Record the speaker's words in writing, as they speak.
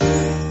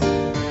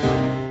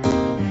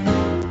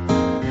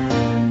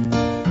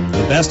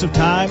Best of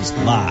Times,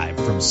 live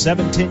from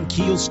 710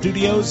 Keel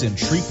Studios in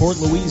Shreveport,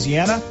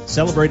 Louisiana,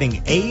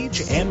 celebrating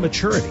age and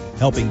maturity,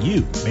 helping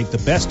you make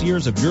the best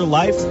years of your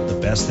life the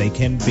best they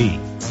can be.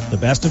 The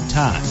Best of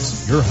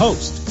Times, your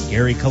host,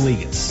 Gary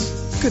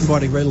Calligas. Good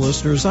morning, radio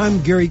listeners.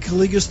 I'm Gary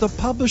Calligas, the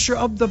publisher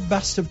of The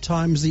Best of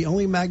Times, the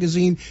only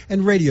magazine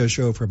and radio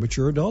show for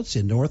mature adults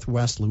in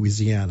Northwest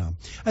Louisiana.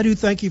 I do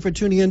thank you for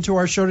tuning in to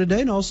our show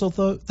today, and also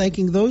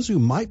thanking those who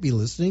might be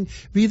listening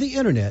via the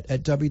internet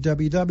at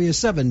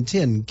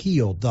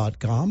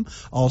www.710keel.com.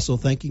 Also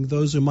thanking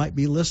those who might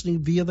be listening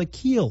via the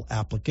Keel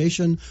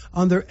application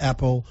on their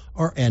Apple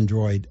or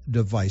Android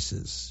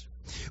devices.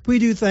 We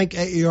do thank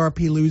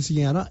AARP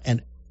Louisiana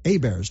and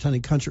Hebert's Town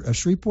and Country of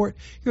Shreveport,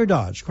 your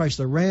Dodge,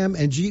 Chrysler, Ram,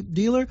 and Jeep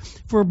dealer,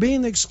 for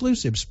being the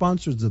exclusive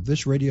sponsors of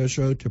this radio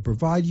show to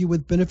provide you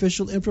with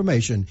beneficial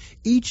information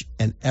each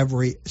and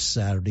every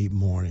Saturday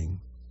morning.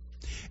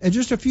 In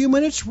just a few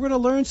minutes, we're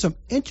going to learn some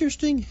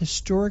interesting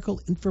historical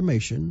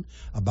information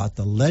about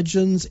the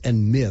legends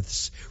and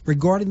myths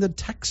regarding the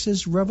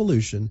Texas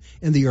Revolution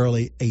in the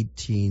early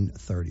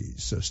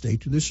 1830s. So stay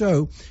to the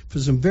show for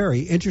some very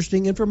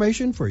interesting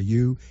information for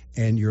you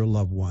and your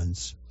loved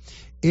ones.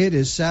 It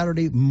is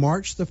Saturday,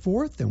 March the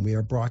 4th, and we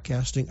are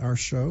broadcasting our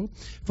show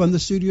from the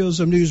studios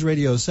of News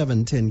Radio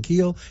 710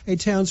 Keel, a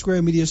town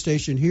square media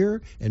station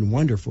here in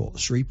wonderful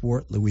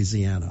Shreveport,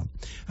 Louisiana.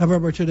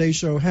 However, today's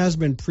show has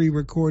been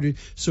pre-recorded,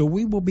 so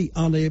we will be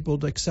unable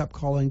to accept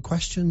calling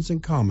questions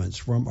and comments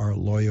from our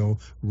loyal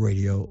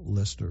radio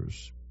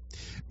listeners.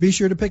 Be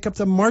sure to pick up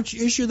the March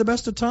issue of The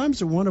Best of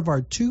Times at one of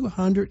our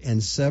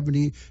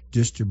 270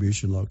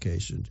 distribution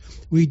locations.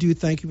 We do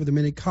thank you for the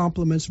many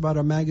compliments about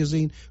our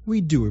magazine.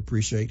 We do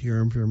appreciate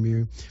hearing from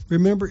you.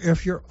 Remember,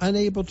 if you're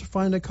unable to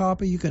find a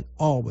copy, you can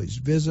always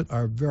visit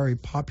our very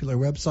popular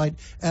website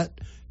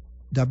at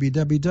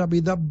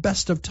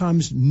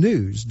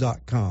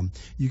www.thebestoftimesnews.com.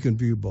 You can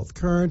view both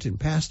current and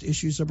past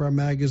issues of our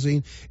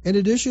magazine. In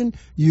addition,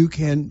 you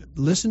can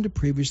listen to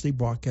previously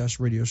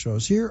broadcast radio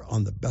shows here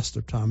on the Best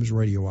of Times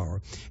Radio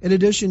Hour. In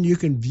addition, you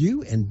can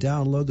view and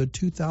download the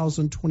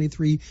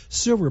 2023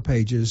 Silver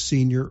Pages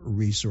Senior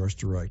Resource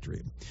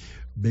Directory.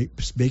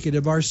 Speaking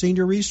of our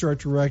Senior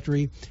Resource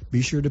Directory,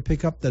 be sure to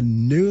pick up the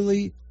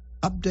newly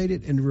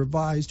updated and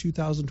revised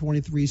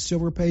 2023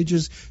 Silver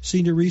Pages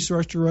Senior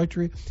Resource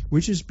Directory,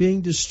 which is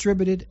being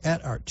distributed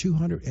at our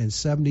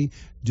 270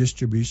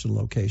 distribution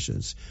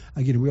locations.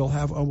 Again, we'll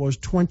have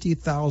almost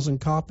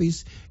 20,000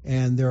 copies,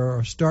 and there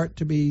are start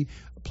to be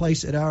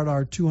placed at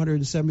our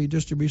 270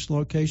 distribution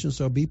locations,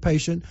 so be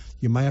patient.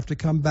 You might have to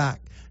come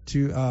back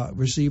to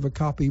receive a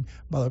copy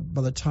by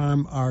the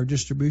time our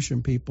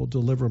distribution people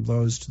deliver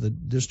those to the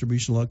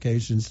distribution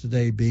locations,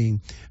 today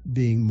being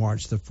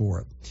March the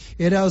 4th.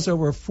 It has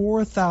over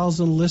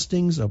 4,000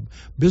 listings of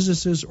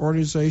businesses,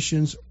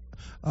 organizations,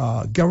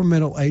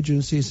 governmental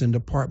agencies, and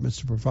departments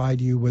to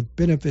provide you with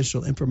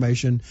beneficial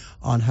information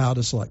on how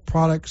to select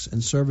products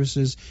and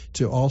services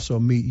to also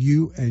meet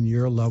you and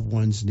your loved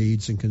ones'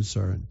 needs and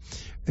concern.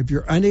 If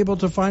you're unable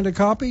to find a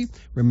copy,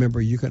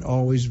 remember you can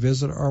always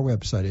visit our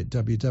website at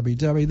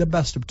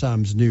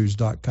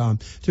www.thebestoftimesnews.com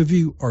to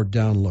view or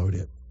download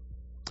it.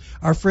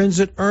 Our friends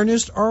at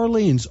Ernest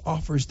Arlene's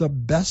offers the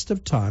Best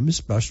of Times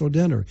special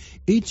dinner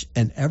each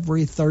and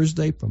every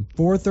Thursday from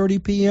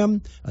 4:30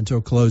 p.m.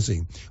 until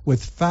closing,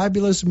 with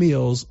fabulous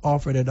meals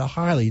offered at a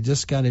highly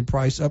discounted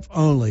price of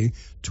only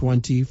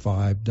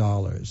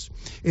 $25.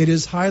 It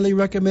is highly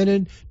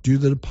recommended, due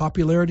to the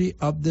popularity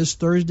of this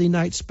Thursday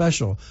night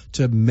special,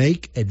 to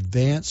make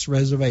advance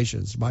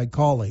reservations by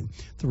calling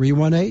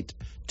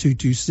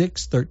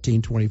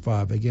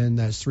 318-226-1325. Again,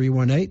 that's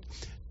 318-226-1325.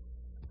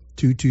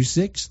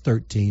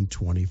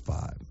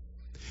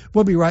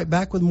 We'll be right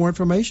back with more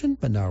information,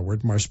 but now a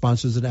word from our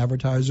sponsors and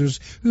advertisers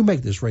who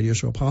make this radio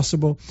show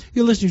possible.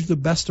 You're listening to the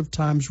Best of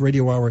Times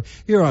Radio Hour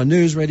here on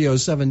News Radio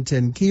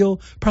 710 Keel,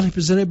 proudly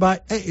presented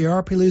by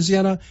AARP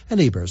Louisiana and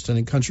Hebert's Town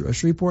and Country of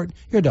Shreveport,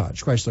 your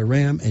Dodge, Chrysler,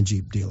 Ram, and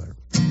Jeep dealer.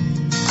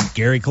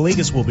 Gary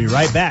Calligas will be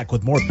right back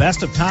with more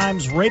Best of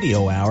Times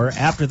Radio Hour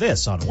after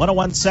this on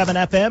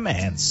 101.7 FM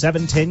and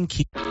 710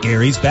 Keel.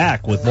 Gary's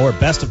back with more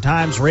Best of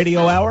Times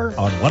Radio Hour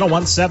on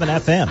 101.7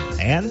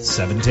 FM and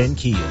 710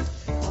 Keel.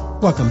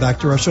 Welcome back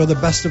to our show, The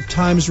Best of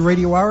Times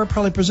Radio Hour,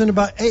 proudly presented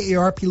by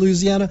AARP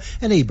Louisiana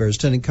and Hebert's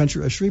Town and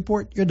Country of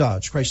Shreveport, your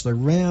Dodge, Chrysler,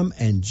 Ram,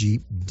 and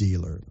Jeep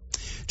dealer.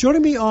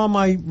 Joining me on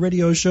my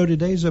radio show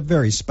today is a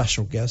very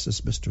special guest.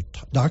 It's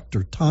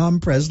Dr. Tom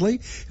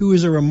Presley, who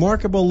is a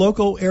remarkable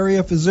local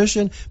area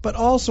physician, but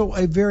also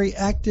a very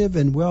active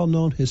and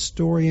well-known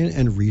historian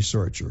and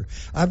researcher.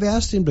 I've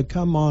asked him to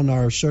come on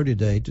our show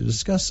today to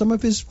discuss some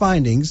of his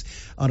findings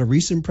on a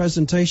recent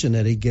presentation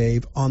that he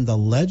gave on the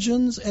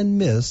legends and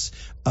myths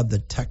of the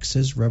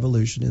Texas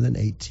Revolution in the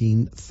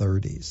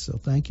 1830s. So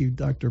thank you,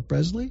 Dr.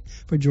 Presley,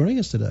 for joining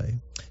us today.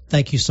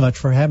 Thank you so much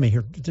for having me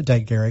here today,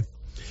 Gary.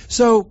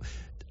 So,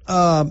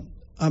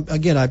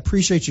 again, I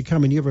appreciate you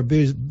coming. You have a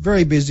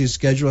very busy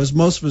schedule, as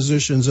most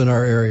physicians in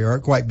our area are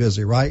quite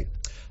busy, right?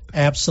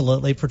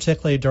 Absolutely,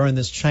 particularly during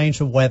this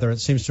change of weather. It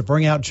seems to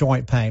bring out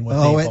joint pain with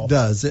people. Oh, it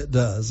does.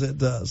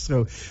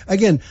 So,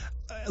 again,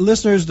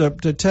 listeners,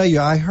 to tell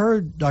you, I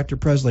heard Dr.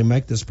 Presley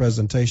make this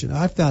presentation.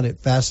 I found it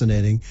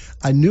fascinating.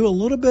 I knew a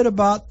little bit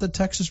about the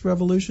Texas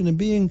Revolution, and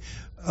being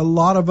a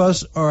lot of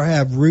us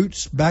have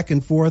roots back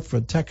and forth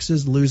from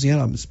Texas,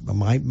 Louisiana.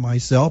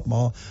 Myself,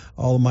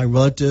 all of my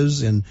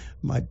relatives and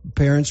my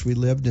parents, we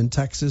lived in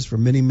Texas for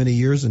many, many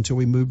years until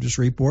we moved to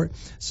Shreveport.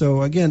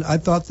 So again, I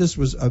thought this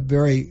was a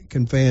very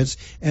conveyance.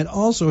 And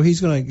also, he's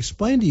going to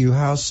explain to you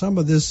how some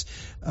of this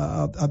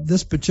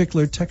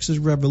particular Texas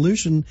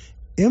Revolution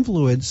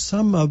influenced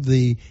some of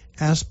the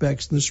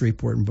aspects in the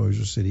Shreveport and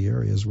Bossier City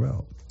area as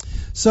well.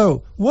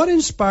 So what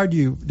inspired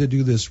you to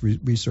do this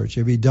research?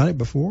 Have you done it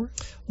before?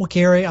 Well,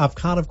 Gary, I've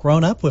kind of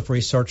grown up with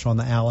research on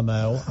the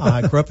Alamo.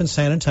 I grew up in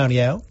San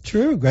Antonio.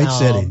 True, great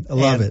city. I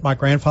love it. My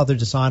grandfather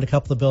designed a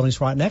couple of buildings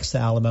right next to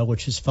Alamo,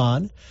 which is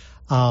fun.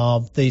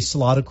 The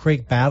Salado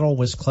Creek battle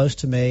was close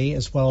to me,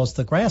 as well as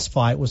the grass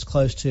fight was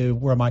close to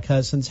where my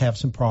cousins have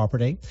some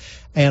property.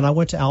 And I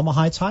went to Alma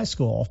Heights High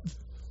School.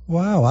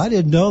 Wow, I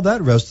didn't know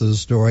that rest of the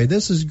story.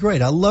 This is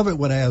great. I love it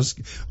when I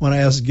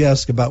ask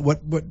guests about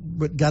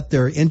what got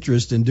their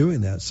interest in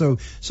doing that. So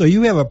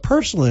you have a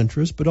personal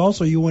interest, but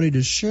also you wanted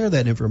to share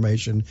that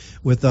information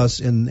with us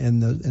in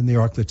the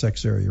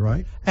Arklatex area,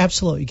 right?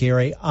 Absolutely,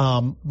 Gary.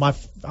 I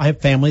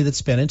have family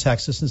that's been in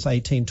Texas since the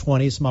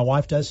 1820s. My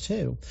wife does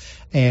too.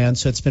 And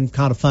so it's been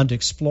kind of fun to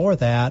explore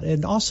that,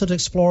 and also to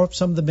explore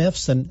some of the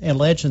myths and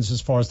legends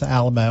as far as the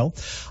Alamo.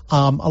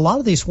 A lot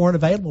of these weren't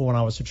available when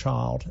I was a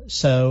child,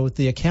 so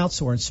the accounts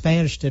that were in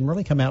Spanish didn't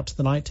really come out to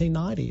the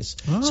 1990s.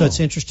 Oh. So it's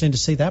interesting to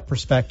see that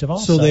perspective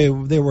also.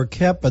 So they were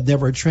kept but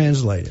never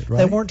translated, right?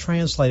 They weren't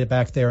translated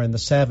back there in the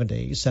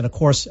 70s. And of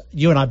course,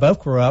 you and I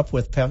both grew up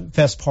with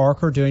Fess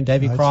Parker doing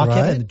Davy Crockett,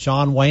 right, and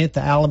John Wayne at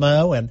the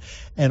Alamo, and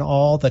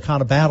all the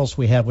kind of battles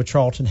we had with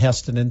Charlton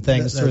Heston and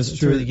things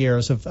through the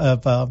years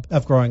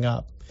of growing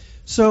up.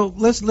 So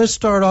let's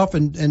start off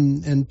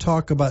and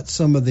talk about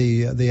some of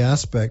the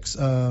aspects.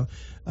 I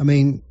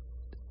mean,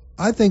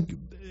 I think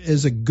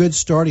is a good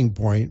starting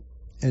point,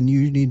 and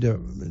you need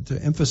to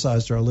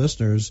emphasize to our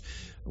listeners,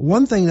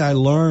 one thing I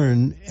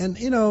learned, and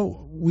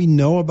we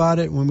know about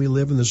it when we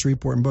live in the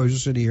Shreveport and Bossier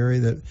City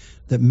area,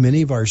 that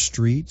many of our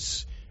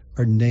streets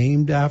are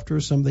named after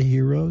some of the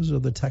heroes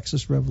of the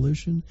Texas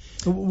Revolution.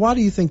 Why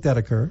do you think that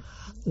occurred?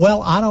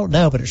 Well, I don't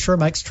know, but it sure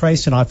makes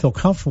Tracy and I feel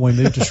comfortable when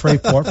we moved to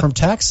Shreveport from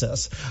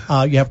Texas.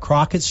 You have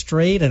Crockett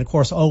Street, and of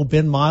course, old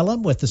Ben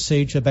Milam with the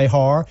siege of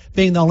Behar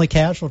being the only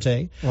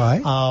casualty.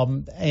 Right.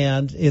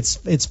 And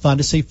it's fun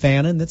to see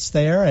Fannin that's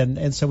there,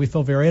 and so we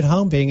feel very at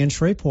home being in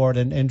Shreveport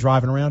and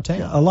driving around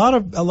town. A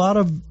lot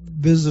of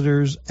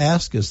visitors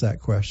ask us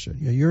that question.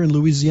 You're in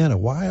Louisiana.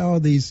 Why are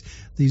these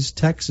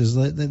Texas?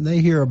 They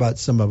hear about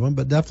some of them,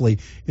 but definitely,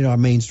 our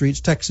main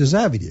street's Texas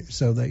Avenue.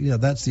 So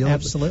that's the only.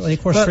 Absolutely.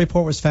 Of course,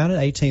 Shreveport was founded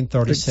in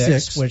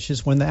 1836, which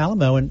is when the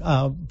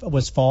Alamo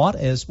was fought,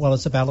 as well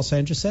as the Battle of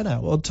San Jacinto.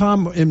 Well,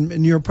 Tom,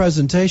 in your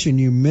presentation,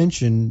 you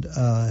mentioned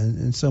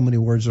in so many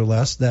words or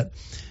less that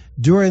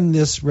during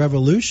this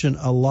revolution,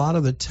 a lot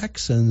of the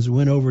Texans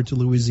went over to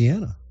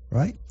Louisiana,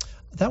 right?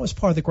 That was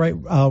part of the great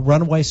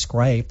runaway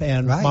scrape,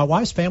 and right. My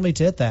wife's family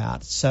did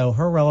that. So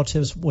her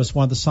relatives was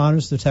one of the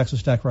signers of the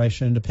Texas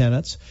Declaration of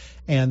Independence,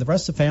 and the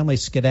rest of the family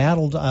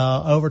skedaddled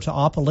over to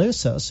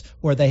Opelousas,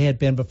 where they had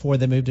been before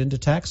they moved into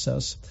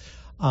Texas,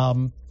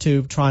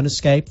 to try and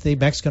escape the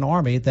Mexican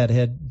army that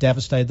had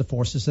devastated the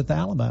forces at the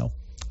Alamo.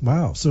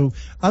 Wow. So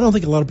I don't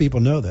think a lot of people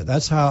know that.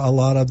 That's how a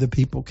lot of the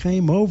people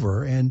came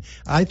over, and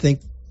I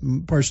think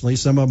personally,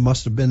 some of them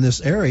must have been this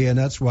area, and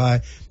that's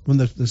why when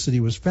the city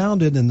was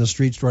founded and the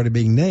streets started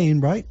being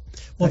named, right?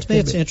 Well, to me,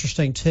 it's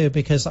interesting, too,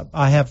 because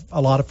I have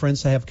a lot of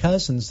friends that have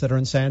cousins that are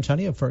in San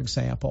Antonio, for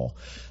example.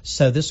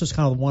 So this was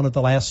kind of one of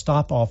the last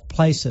stop-off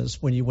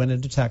places when you went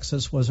into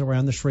Texas was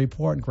around the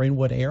Shreveport and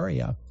Greenwood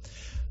area.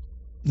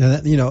 Now,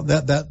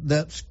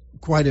 that's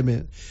quite a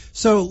minute.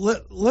 So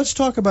let's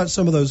talk about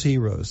some of those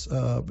heroes.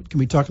 Can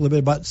we talk a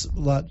little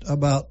bit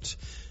about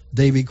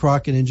Davy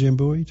Crockett and Jim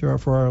Bowie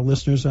for our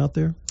listeners out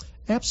there?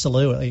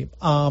 Absolutely.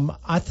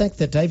 I think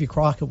that Davy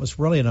Crockett was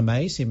really an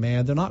amazing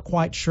man. They're not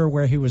quite sure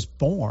where he was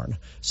born,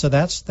 so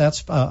that's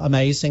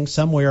amazing.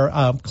 Somewhere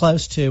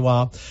close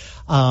to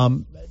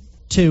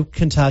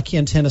Kentucky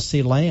and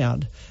Tennessee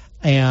land,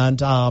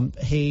 and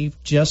he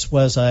just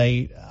was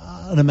an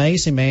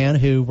amazing man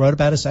who wrote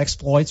about his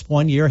exploits.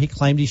 One year, he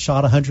claimed he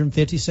shot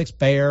 156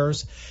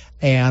 bears.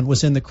 And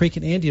was in the Creek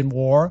and Indian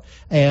War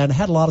and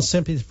had a lot of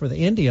sympathy for the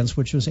Indians,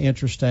 which was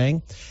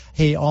interesting.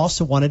 He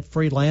also wanted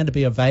free land to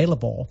be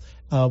available,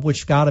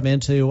 which got him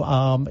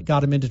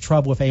into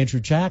trouble with Andrew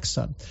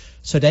Jackson.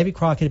 So Davy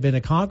Crockett had been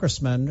a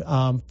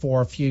congressman for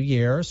a few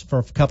years, for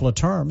a couple of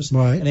terms,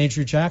 right. And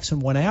Andrew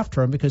Jackson went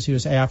after him because he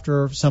was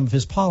after some of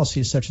his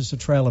policies, such as the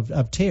Trail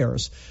of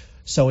Tears.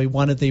 So he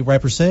wanted the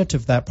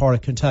representative of that part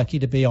of Kentucky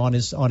to be on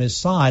his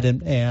side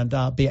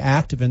and be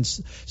active in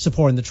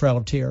supporting the Trail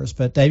of Tears.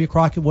 But Davy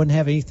Crockett wouldn't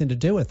have anything to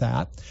do with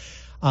that.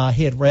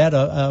 He had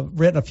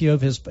written a few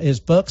of his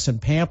books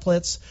and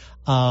pamphlets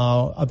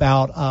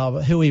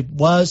about who he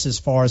was as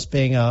far as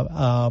being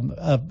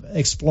a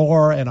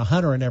explorer and a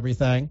hunter and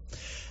everything.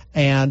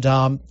 And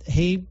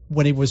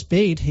when he was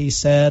beat, he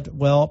said,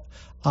 well,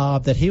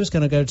 that he was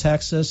going to go to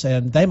Texas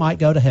and they might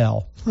go to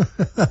hell.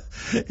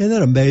 Isn't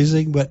that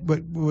amazing? But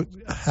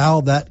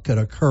how that could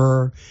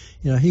occur?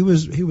 He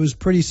was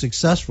pretty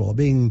successful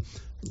being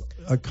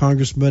a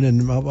congressman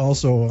and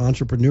also an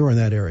entrepreneur in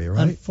that area,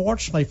 right?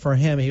 Unfortunately for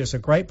him, he was a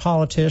great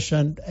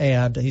politician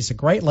and he's a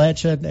great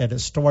legend and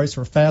his stories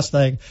were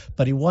fascinating,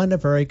 but he wasn't a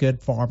very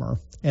good farmer.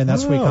 And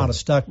that's what he kind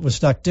of was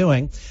stuck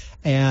doing.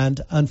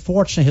 And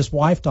unfortunately, his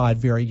wife died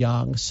very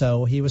young,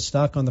 so he was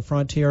stuck on the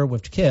frontier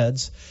with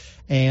kids.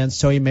 And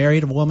so he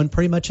married a woman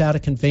pretty much out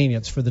of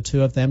convenience for the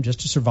two of them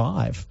just to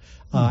survive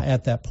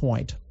at that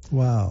point.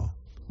 Wow.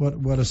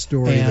 What a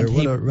story and there.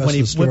 What a rest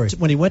of the story.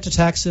 When he went to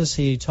Texas,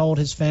 he told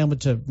his family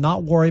to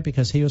not worry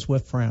because he was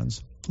with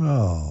friends.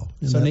 Oh.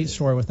 So neat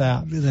story with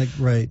that. Isn't that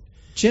great?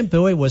 Jim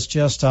Bowie was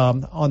just,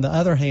 on the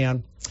other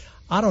hand,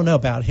 I don't know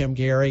about him,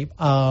 Gary.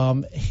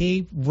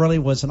 He really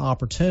was an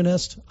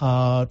opportunist,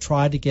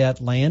 tried to get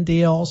land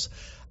deals,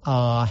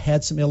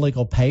 had some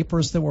illegal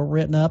papers that were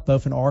written up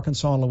both in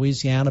Arkansas and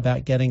Louisiana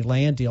about getting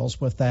land deals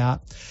with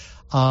that.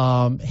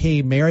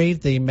 He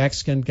married the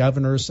Mexican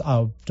governor's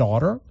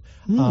daughter,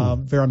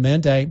 Vera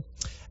Mende,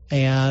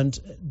 and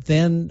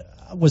then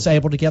was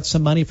able to get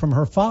some money from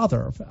her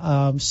father.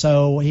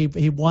 So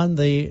he won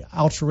the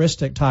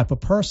altruistic type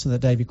of person that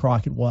Davy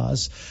Crockett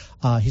was.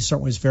 He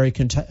certainly was very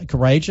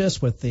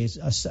courageous with the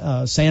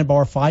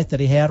sandbar fight that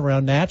he had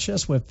around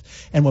Natchez,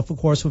 of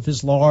course, with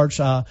his large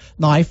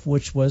knife,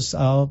 which was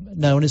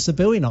known as the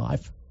Bowie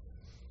knife.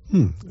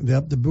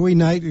 The Bowie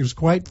knife is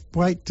quite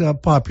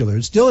popular.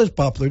 It still is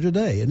popular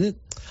today, isn't it?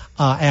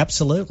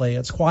 Absolutely.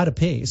 It's quite a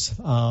piece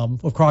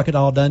with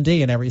Crocodile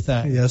Dundee and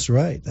everything. That's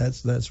right.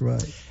 That's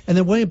right. And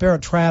then William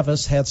Barrett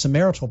Travis had some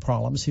marital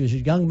problems. He was a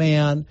young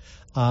man.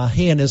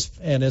 He and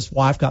his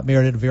wife got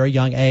married at a very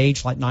young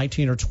age, like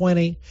 19 or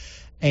 20,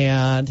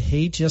 and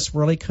he just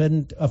really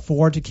couldn't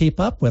afford to keep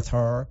up with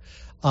her.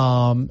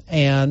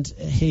 And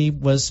he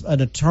was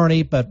an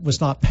attorney, but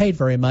was not paid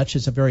very much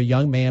as a very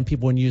young man.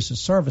 People wouldn't use his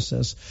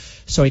services.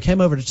 So he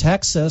came over to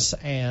Texas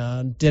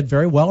and did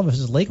very well in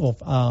his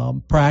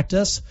legal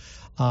practice,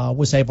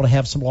 was able to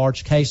have some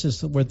large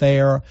cases that were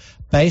there,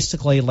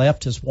 basically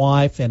left his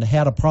wife and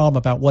had a problem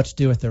about what to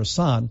do with their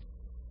son.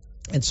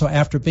 And so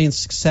after being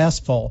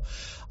successful,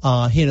 he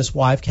and his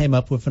wife came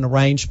up with an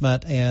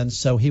arrangement, and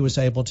so he was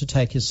able to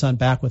take his son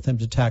back with him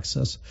to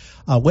Texas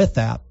with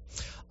that.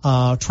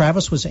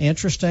 Travis was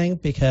interesting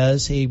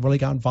because he really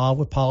got involved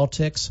with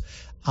politics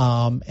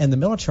and the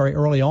military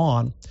early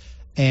on,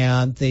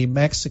 and the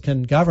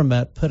Mexican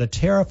government put a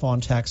tariff on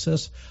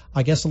Texas,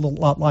 I guess a little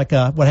lot like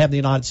what happened in the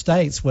United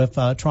States with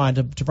trying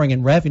to bring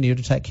in revenue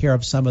to take care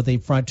of some of the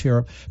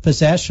frontier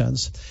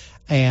possessions.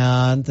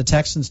 And the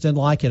Texans didn't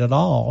like it at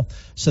all.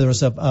 So there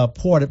was a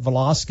port at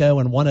Velasco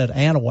and one at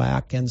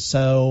Anahuac. And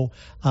so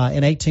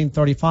in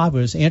 1835, it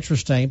was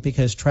interesting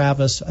because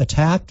Travis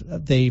attacked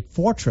the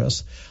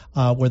fortress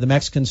where the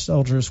Mexican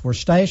soldiers were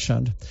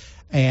stationed.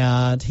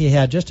 And he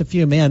had just a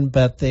few men,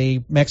 but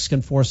the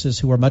Mexican forces,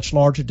 who were much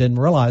larger, didn't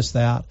realize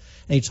that.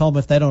 And he told them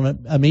if they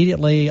don't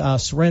immediately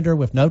surrender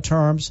with no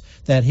terms,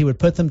 that he would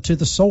put them to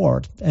the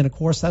sword. And, of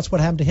course, that's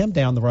what happened to him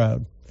down the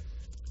road.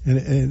 And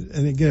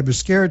again, it was a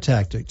scare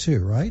tactic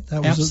too, right?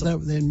 That was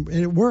and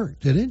it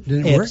worked, didn't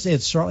it? Work?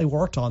 It certainly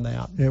worked on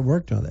that. It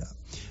worked on that.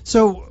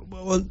 So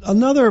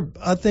another,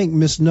 I think,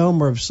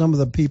 misnomer of some of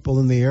the people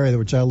in the area,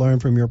 which I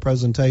learned from your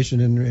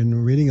presentation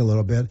and reading a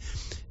little bit,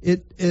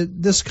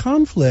 this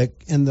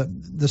conflict and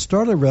the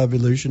start of the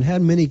revolution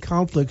had many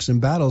conflicts and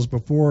battles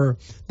before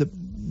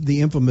the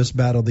infamous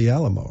Battle of the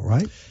Alamo,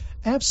 right?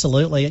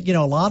 Absolutely. You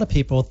know, a lot of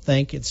people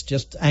think it's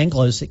just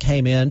Anglos that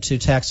came into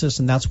Texas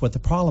and that's what the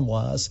problem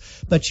was.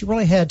 But you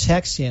really had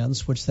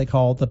Texians, which they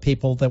called the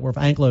people that were of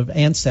Anglo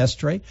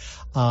ancestry,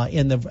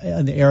 in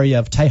the area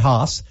of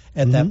Tejas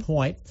at that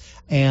point.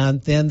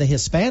 And then the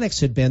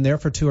Hispanics who'd been there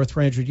for 200 or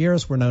 300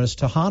 years were known as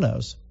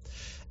Tejanos.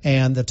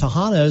 And the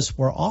Tejanos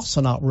were also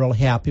not really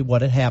happy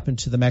what had happened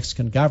to the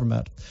Mexican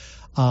government.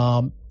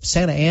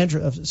 Santa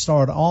Andrea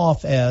started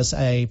off as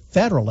a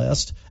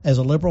federalist, as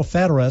a liberal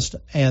federalist,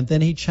 and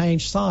then he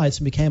changed sides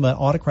and became an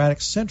autocratic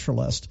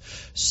centralist.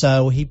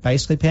 So he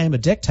basically became a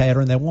dictator,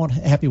 and they weren't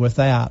happy with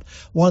that.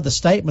 One of the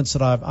statements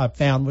that I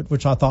found,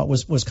 which I thought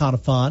was kind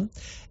of fun,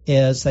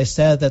 is they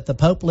said that the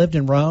Pope lived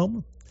in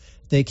Rome,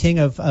 the King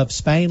of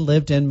Spain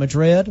lived in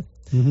Madrid,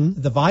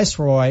 the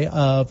Viceroy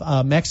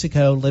of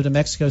Mexico lived in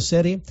Mexico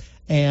City,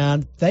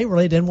 and they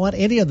really didn't want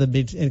any of them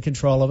to be in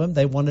control of them.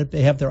 They wanted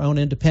to have their own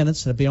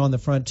independence and to be on the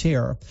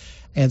frontier.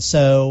 And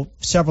so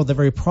several of the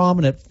very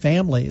prominent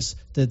families,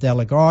 the De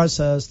la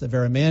Garzas, the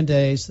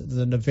Verimendes,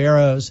 the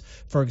Navarros,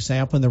 for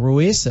example, and the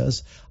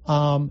Ruizes,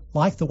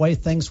 liked the way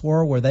things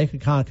were where they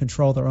could kind of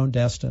control their own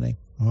destiny.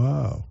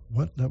 Wow.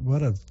 What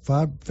a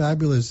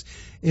fabulous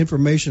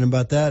information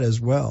about that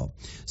as well.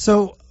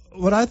 So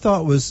what I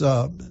thought was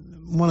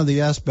one of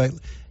the aspects,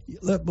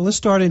 let's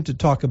start in to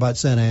talk about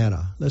Santa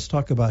Anna. Let's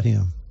talk about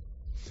him.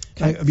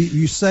 Okay.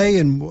 You say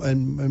in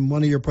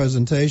one of your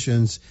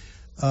presentations,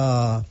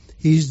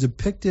 he's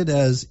depicted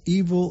as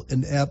evil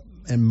and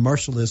and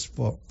merciless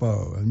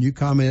foe. And you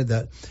commented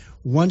that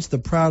once the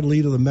proud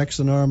leader of the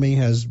Mexican army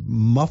has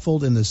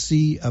muffled in the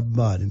sea of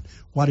mud. And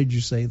why did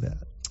you say that?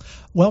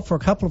 Well, for a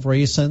couple of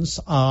reasons.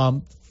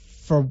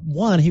 For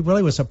one, he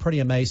really was a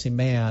pretty amazing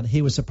man.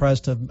 He was the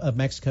president of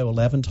Mexico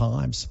 11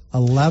 times.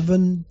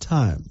 11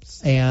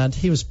 times. And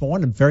he was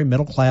born in a very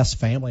middle-class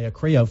family, a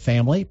Creole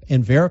family,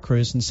 in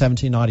Veracruz in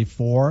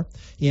 1794.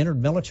 He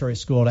entered military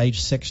school at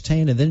age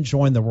 16 and then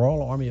joined the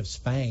Royal Army of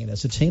Spain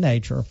as a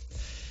teenager.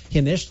 He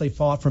initially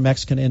fought for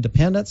Mexican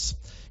independence.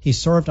 He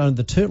served under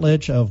the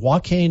tutelage of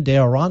Joaquin de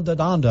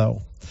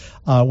Arredondo,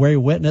 where he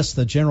witnessed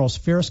the general's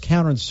fierce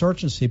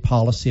counterinsurgency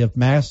policy of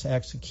mass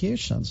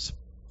executions.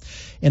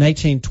 In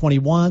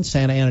 1821,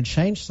 Santa Anna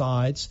changed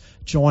sides,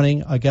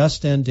 joining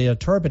Agustin de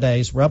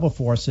Iturbide's rebel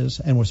forces,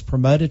 and was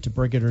promoted to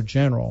brigadier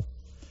general.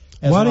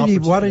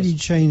 Why did he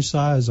change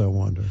sides, I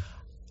wonder?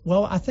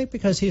 Well, I think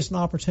because he's an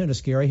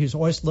opportunist, Gary. He's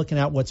always looking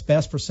at what's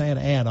best for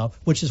Santa Anna,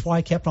 which is why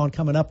he kept on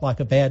coming up like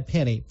a bad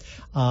penny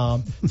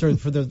through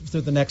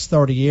the next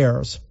 30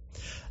 years.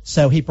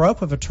 So he broke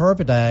with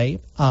Iturbide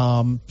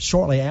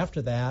shortly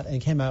after that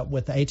and came out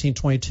with the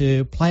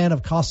 1822 Plan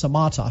of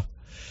Casamata.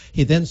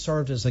 He then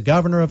served as the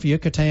governor of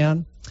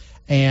Yucatan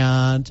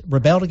and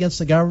rebelled against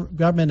the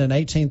government in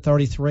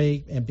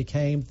 1833 and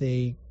became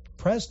the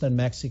president of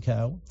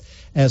Mexico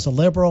as a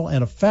liberal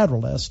and a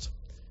federalist.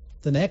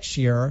 The next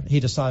year, he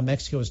decided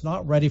Mexico was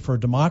not ready for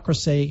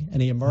democracy,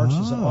 and he emerged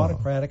as an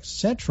autocratic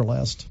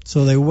centralist.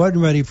 So they wasn't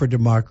ready for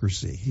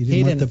democracy. He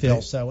didn't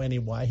feel so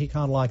anyway. He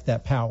kind of liked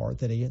that power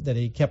that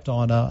he kept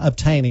on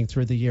obtaining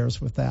through the years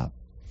with that.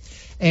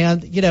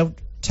 And,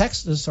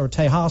 Texas or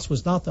Tejas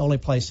was not the only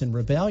place in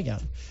rebellion.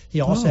 He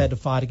also had to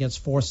fight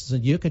against forces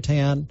in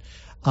Yucatan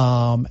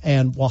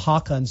and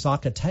Oaxaca and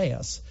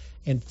Zacatecas.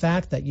 In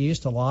fact, that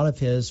used a lot of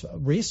his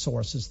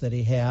resources that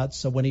he had.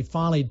 So when he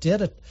finally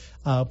did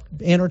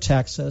enter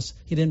Texas,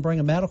 he didn't bring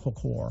a medical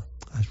corps.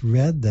 I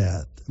read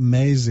that,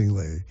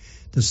 amazingly.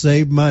 To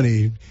save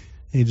money,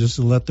 he just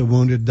let the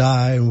wounded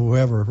die and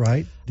whoever,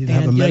 right? Didn't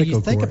have a medical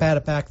you think corps. about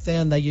it, back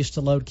then they used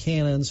to load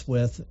cannons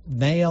with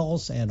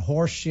nails and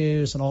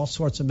horseshoes and all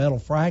sorts of metal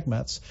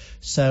fragments.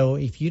 So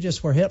if you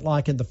just were hit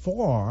like in the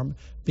forearm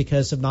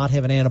because of not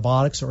having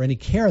antibiotics or any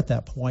care at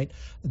that point,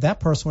 that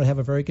person would have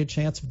a very good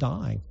chance of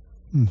dying.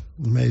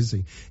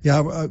 Amazing.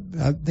 Yeah,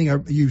 I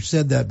think you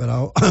said that, but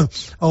I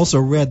also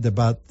read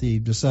about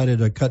decided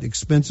to cut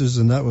expenses,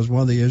 and that was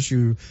one of the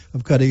issue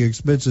of cutting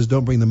expenses.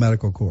 Don't bring the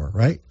medical corps,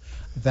 right?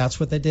 That's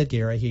what they did,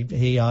 Gary. He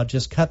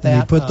just cut that.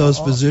 And he put those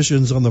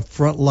physicians on the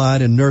front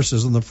line and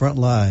nurses on the front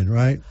line,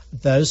 right?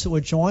 Those who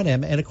would join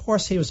him. And, of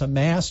course, he was a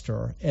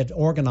master at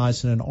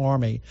organizing an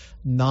army,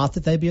 not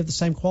that they'd be of the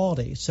same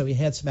quality. So he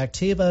had some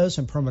activos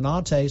and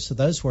permanentes, so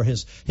those were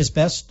his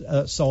best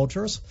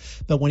soldiers.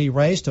 But when he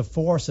raised a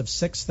force of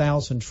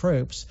 6,000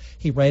 troops,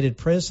 he raided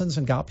prisons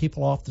and got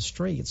people off the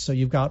streets. So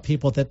you've got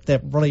people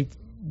that really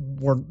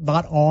were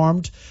not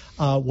armed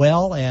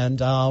well and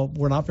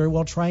were not very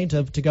well trained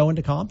to go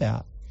into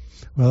combat.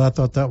 Well, I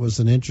thought that was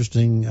an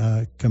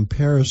interesting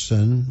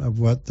comparison of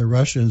what the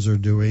Russians are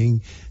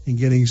doing in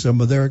getting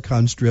some of their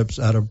conscripts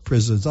out of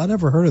prisons. I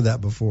never heard of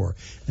that before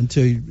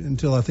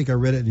until I think I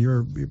read it in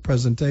your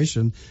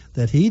presentation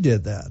that he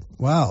did that.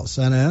 Wow,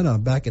 Santa Anna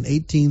back in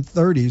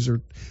 1830s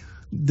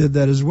did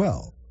that as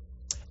well.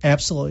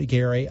 Absolutely,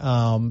 Gary.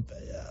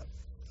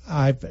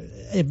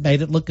 It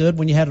made it look good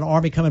when you had an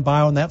army coming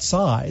by on that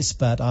size,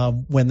 but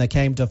when they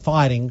came to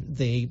fighting,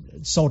 the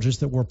soldiers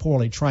that were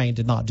poorly trained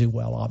did not do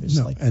well,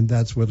 obviously. No, and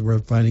that's what we're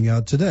finding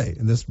out today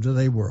in this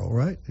today world,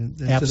 right? In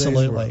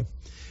Absolutely.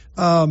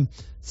 World.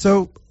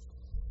 So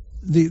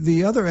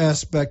the other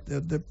aspect,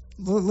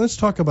 let's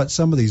talk about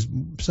some of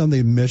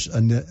the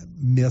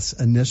myths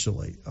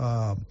initially.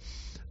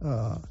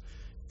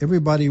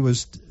 Everybody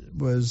has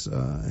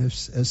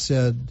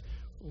said.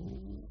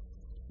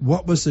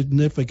 What was the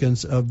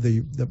significance of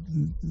the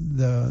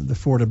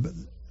fort of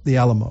the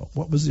Alamo?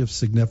 What was the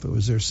significance?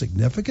 Was there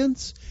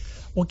significance?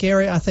 Well,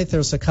 Gary, I think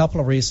there's a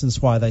couple of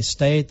reasons why they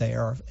stayed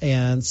there.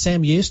 And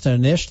Sam Houston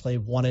initially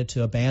wanted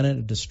to abandon it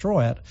and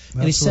destroy it.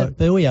 And he sent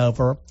Bowie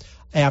over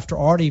after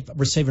already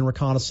receiving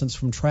reconnaissance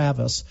from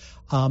Travis.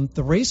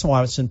 The reason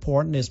why it's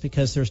important is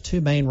because there's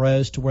two main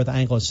roads to where the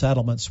Anglo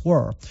settlements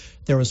were.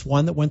 There was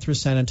one that went through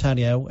San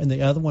Antonio, and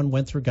the other one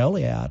went through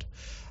Goliad.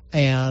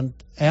 And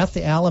at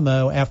the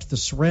Alamo, after the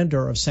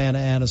surrender of Santa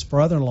Anna's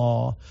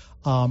brother-in-law,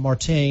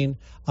 Martin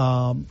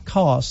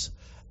Coss,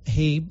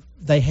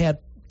 they had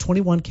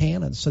 21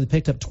 cannons. So they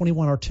picked up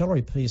 21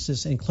 artillery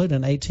pieces,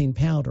 including an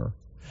 18-pounder.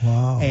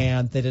 Wow.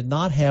 And they did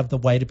not have the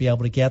way to be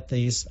able to get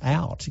these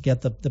out, to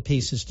get the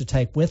pieces to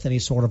take with any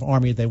sort of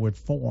army they would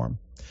form.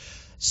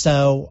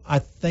 So I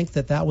think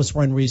that was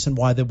one reason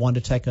why they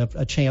wanted to take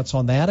a chance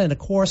on that. And, of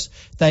course,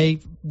 they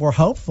were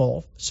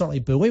hopeful, certainly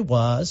Bowie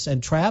was,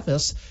 and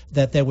Travis,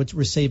 that they would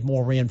receive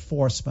more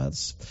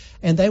reinforcements.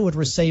 And they would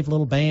receive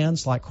little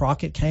bands, like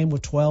Crockett came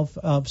with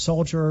 12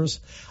 soldiers.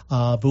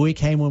 Bowie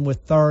came in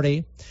with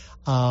 30.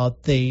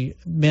 The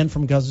men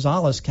from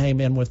Gonzales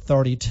came in with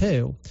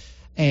 32.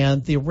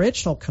 And the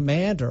original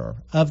commander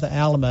of the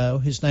Alamo,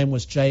 whose name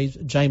was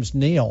James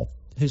Neal,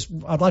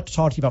 I'd like to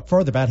talk to you about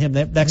further about him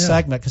next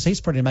segment, because he's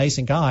a pretty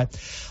amazing guy.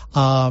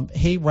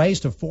 He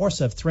raised a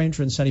force of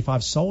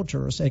 375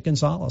 soldiers at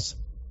Gonzales.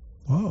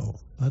 Whoa,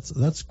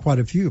 that's quite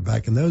a few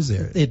back in those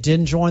areas. It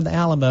didn't join the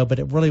Alamo, but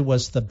it really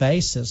was the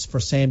basis for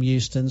Sam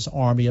Houston's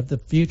Army of the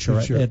Future.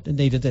 It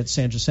needed at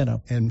San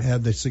Jacinto. And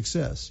had the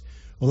success.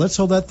 Well, let's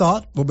hold that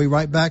thought. We'll be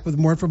right back with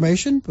more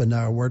information. But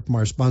now a word from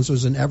our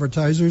sponsors and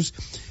advertisers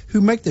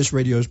who make this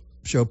radio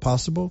show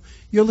possible.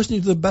 You're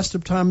listening to the Best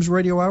of Times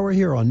Radio Hour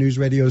here on News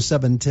Radio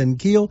 710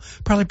 Keel,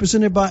 proudly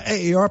presented by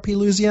AARP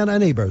Louisiana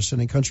and Aberson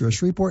and Country of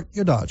Shreveport,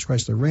 your Dodge,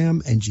 Chrysler,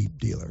 Ram, and Jeep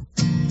dealer.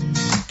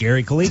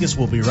 Gary Calligas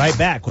will be right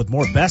back with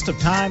more Best of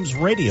Times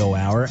Radio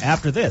Hour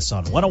after this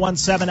on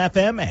 101.7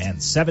 FM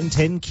and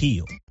 710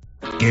 Keel.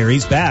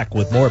 Gary's back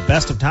with more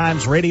Best of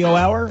Times Radio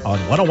Hour on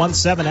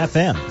 101.7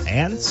 FM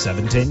and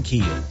 710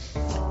 Keel.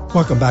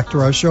 Welcome back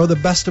to our show, the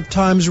Best of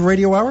Times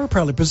Radio Hour,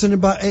 proudly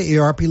presented by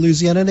AARP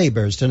Louisiana and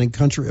Aberson and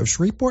Country of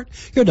Shreveport,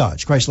 your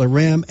Dodge, Chrysler,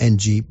 Ram, and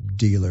Jeep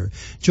dealer.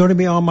 Joining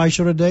me on my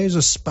show today as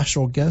a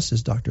special guest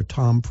is Dr.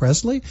 Tom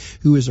Presley,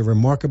 who is a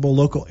remarkable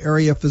local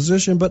area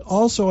physician, but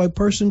also a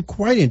person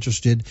quite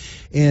interested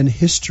in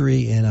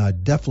history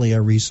and definitely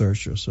a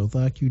researcher. So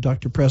thank you,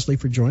 Dr. Presley,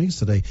 for joining us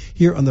today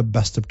here on the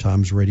Best of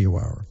Times Radio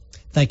Hour.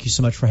 Thank you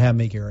so much for having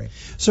me, Gary.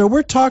 So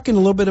we're talking a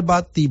little bit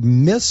about the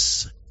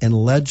myths and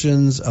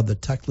legends of the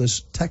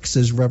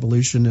Texas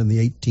Revolution in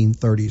the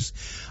 1830s.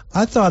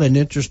 I thought an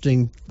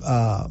interesting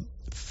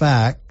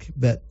fact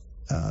that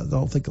I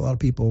don't think a lot of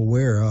people are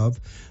aware of,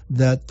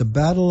 that the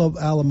Battle of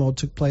Alamo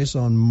took place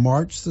on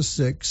March the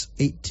 6th,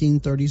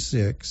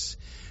 1836.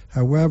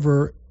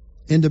 However,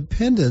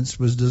 independence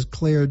was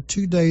declared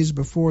 2 days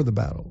before the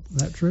battle.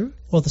 Is that true?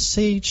 Well, the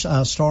siege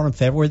started on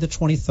February the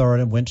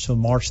 23rd and went to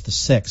March the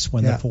 6th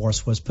when the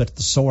force was put to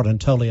the sword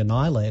and totally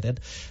annihilated.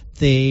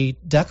 The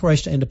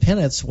Declaration of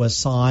Independence was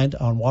signed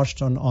on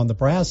Washington on the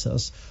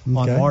Brazos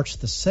on March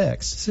the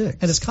 6th.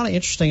 And it's kind of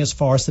interesting as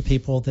far as the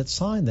people that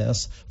signed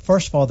this.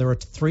 First of all, there were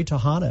 3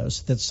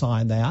 Tejanos that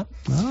signed that.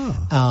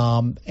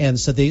 And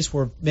so these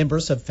were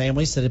members of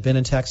families that had been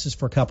in Texas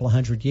for a couple of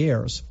hundred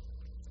years.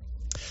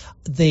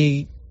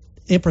 The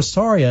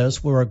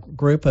impresarios were a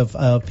group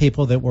of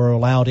people that were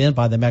allowed in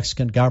by the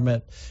Mexican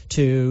government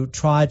to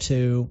try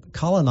to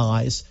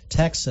colonize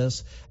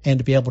Texas and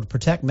to be able to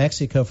protect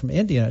Mexico from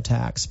Indian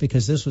attacks,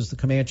 because this was the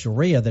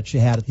Comancheria that you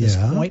had at this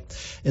point,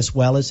 as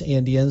well as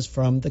Indians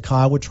from the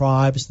Kiowa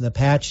tribes and the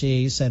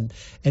Apaches and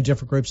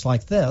different groups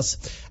like this.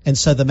 And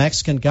so the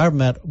Mexican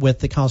government, with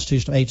the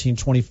Constitution of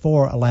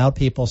 1824, allowed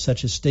people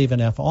such as Stephen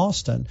F.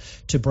 Austin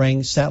to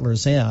bring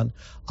settlers in.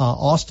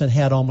 Austin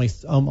had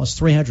almost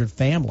 300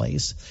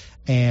 families,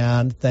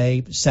 and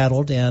they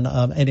settled in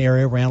an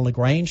area around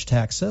LaGrange,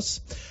 Texas,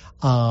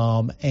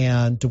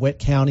 and DeWitt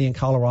County and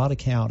Colorado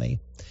County.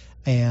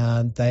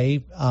 And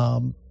they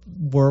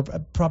were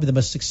probably the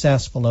most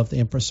successful of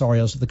the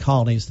impresarios of the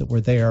colonies that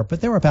were there,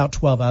 but there were about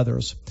 12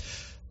 others.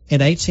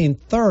 In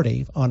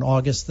 1830, on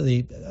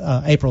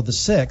April the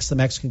 6th, the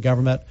Mexican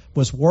government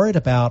was worried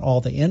about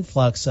all the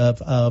influx of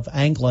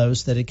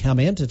Anglos that had come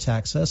into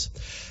Texas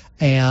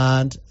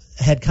and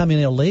had come in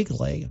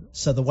illegally.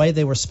 So the way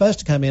they were supposed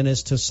to come in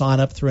is to sign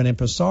up through an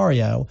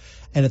impresario,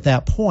 and at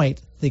that point,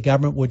 the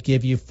government would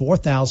give you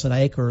 4,000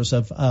 acres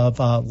of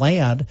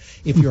land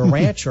if you're a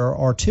rancher,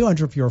 or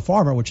 200 if you're a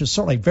farmer, which is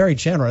certainly very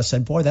generous.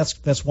 And boy,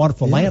 that's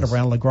wonderful land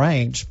around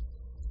LaGrange.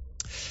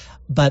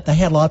 But they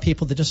had a lot of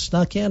people that just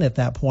snuck in at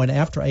that point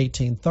after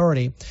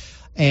 1830.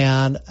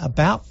 And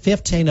about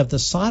 15 of the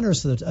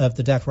signers of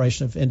the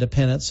Declaration of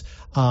Independence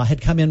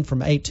had come in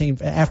from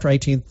after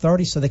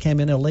 1830, so they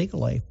came in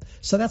illegally.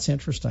 So that's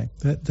interesting.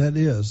 That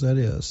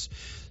is.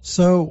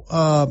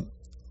 So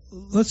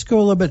let's go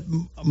a little bit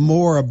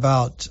more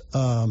about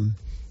the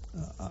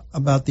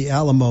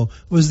Alamo.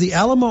 Was the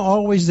Alamo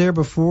always there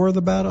before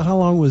the battle? How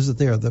long was it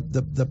there,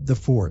 the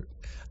fort?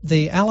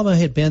 The Alamo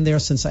had been there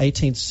since the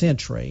 18th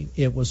century.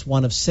 It was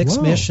one of 6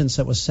 missions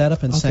that was set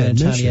up in San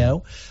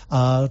Antonio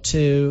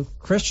to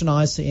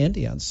Christianize the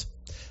Indians,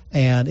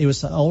 and it was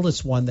the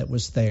oldest one that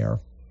was there.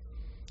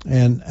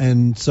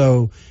 And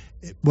so,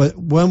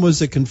 when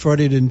was it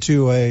converted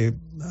into a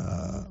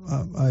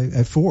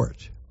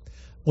fort?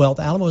 Well,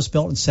 the Alamo was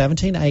built in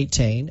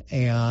 1718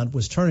 and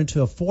was turned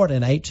into a fort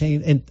in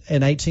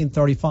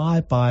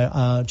 1835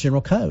 by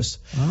General Cos.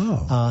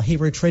 He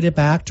retreated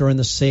back during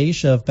the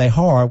siege of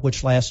Behar,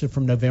 which lasted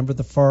from November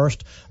the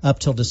 1st up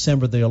till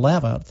December the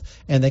 11th,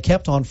 and they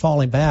kept on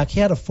falling back. He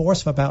had a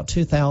force of about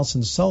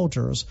 2,000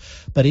 soldiers,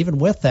 but even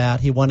with that,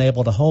 he wasn't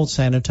able to hold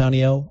San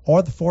Antonio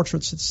or the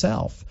fortress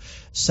itself.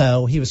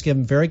 So he was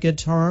given very good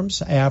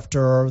terms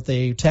after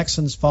the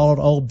Texans followed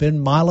old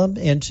Ben Milam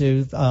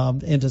into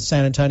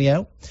San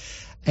Antonio,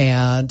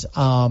 and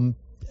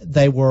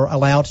they were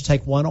allowed to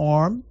take one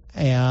arm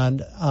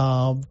and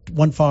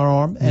one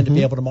firearm and to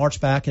be able to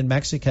march back in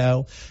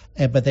Mexico.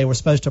 But they were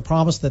supposed to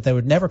promise that they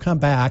would never come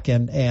back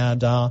and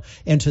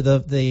into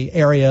the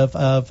area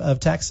of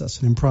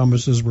Texas. And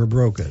promises were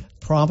broken.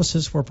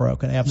 promises were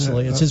broken.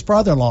 Absolutely. It's his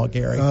brother-in-law,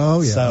 Gary.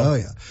 Oh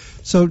yeah.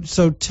 So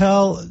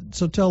tell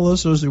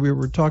listeners that we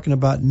were talking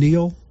about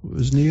Neil. It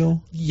was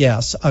Neil?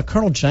 Yes.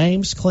 Colonel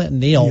James Clinton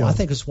Neal, I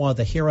think, is one of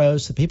the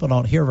heroes that people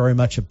don't hear very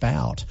much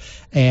about.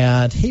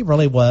 And he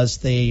really was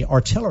the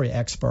artillery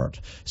expert.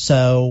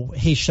 So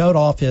he showed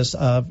off his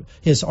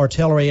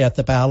artillery at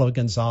the Battle of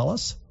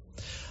Gonzales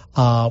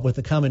with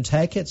the Come and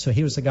Take It. So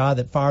he was the guy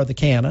that fired the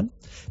cannon.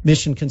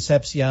 Mission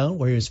Concepcion,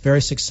 where he was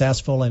very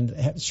successful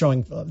in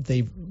showing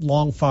the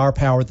long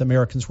firepower the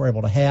Americans were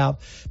able to have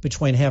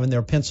between having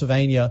their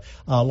Pennsylvania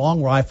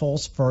long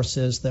rifles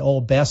versus the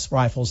old Bess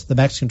rifles the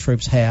Mexican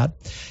troops had,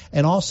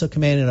 and also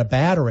commanding a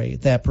battery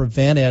that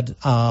prevented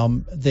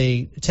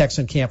the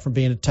Texan camp from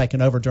being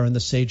taken over during the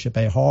siege of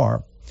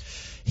Behar.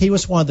 He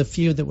was one of the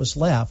few that was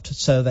left,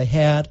 so they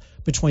had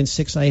between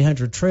 600 and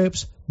 800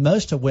 troops,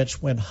 most of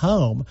which went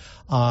home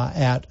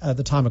at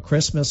the time of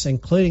Christmas,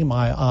 including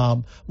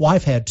my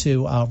wife had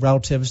two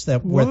relatives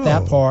that were at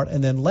that part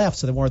and then left,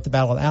 so they weren't at the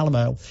Battle of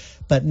Alamo.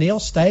 But Neil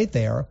stayed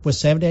there with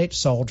 78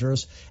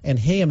 soldiers, and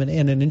he and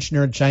an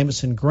engineer,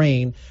 Jameson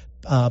Green,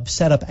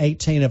 set up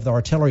 18 of the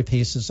artillery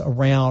pieces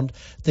around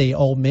the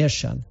old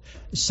mission.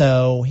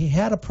 So he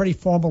had a pretty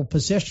formidable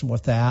position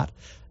with that.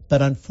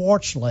 But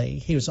unfortunately,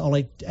 he was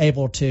only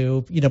able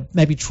to,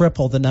 maybe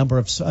triple the number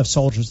of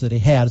soldiers that he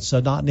had, so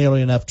not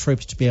nearly enough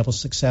troops to be able to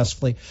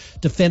successfully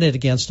defend it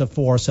against a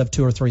force of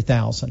 2,000 or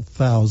 3,000.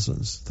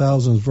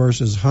 Thousands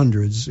versus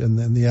hundreds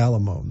in the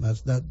Alamo. That's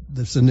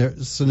the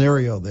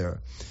scenario there.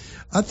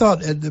 I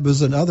thought it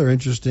was another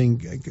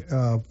interesting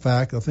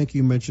fact. I think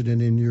you mentioned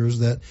it in yours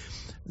that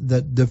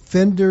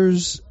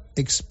defenders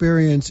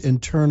experience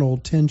internal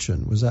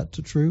tension. Was that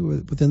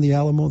true within the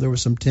Alamo? There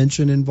was some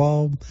tension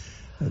involved.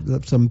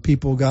 Some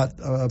people got,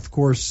 of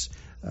course,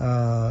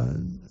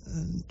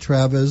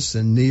 Travis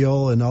and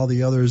Neil and all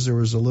the others. There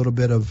was a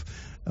bit of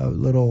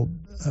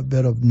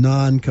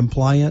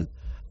non-compliant.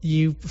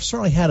 You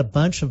certainly had a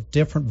bunch of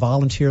different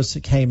volunteers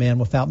that came in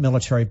without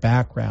military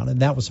background, and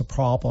that was a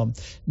problem.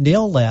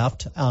 Neil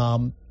left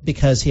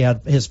because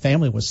his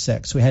family was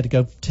sick, so he had to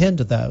go tend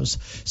to those.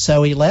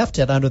 So he left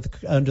it under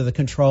the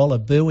control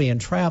of Bowie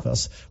and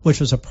Travis, which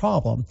was a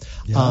problem.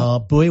 Yeah.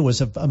 Bowie was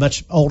a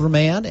much older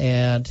man,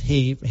 and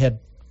he had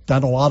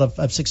done a lot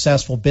of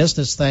successful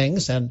business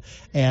things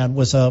and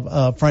was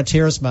a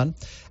frontiersman.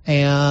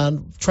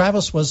 And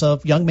Travis was a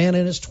young man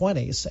in his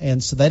 20s,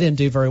 and so they didn't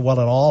do very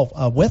well at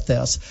all with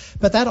this.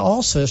 But that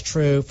also is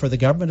true for the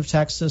government of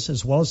Texas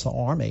as well as the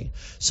Army.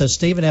 So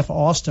Stephen F.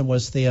 Austin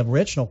was the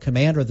original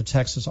commander of the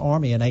Texas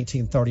Army in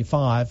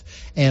 1835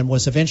 and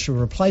was eventually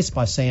replaced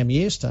by Sam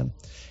Houston.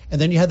 And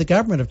then you had the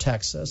government of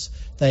Texas.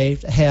 They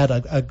had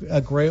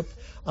a group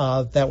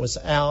that was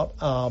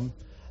out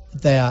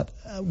that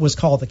was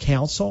called the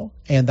Council,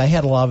 and they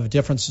had a lot of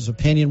differences of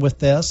opinion with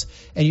this.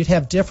 And you'd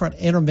have different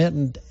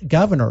intermittent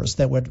governors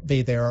that would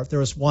be there. There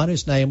was one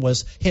whose name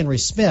was Henry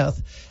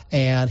Smith,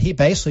 and he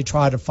basically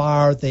tried to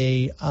fire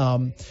the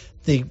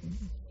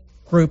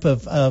group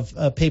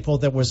of people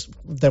that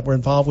were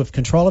involved with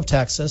control of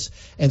Texas,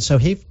 and so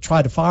he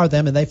tried to fire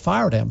them, and they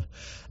fired him.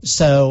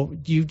 So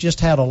you just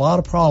had a lot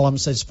of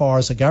problems as far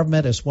as the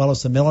government as well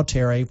as the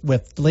military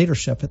with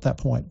leadership at that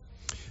point.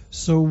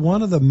 So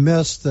one of the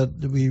myths that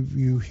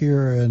you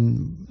hear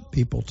and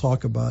people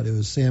talk about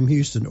is Sam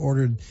Houston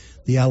ordered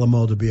the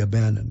Alamo to be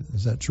abandoned.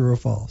 Is that true or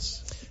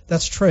false?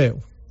 That's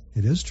true.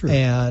 It is true.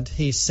 And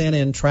he sent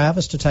in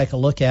Travis to take a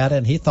look at it,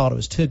 and he thought it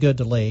was too good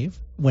to leave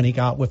when he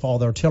got with all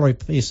the artillery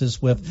pieces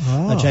with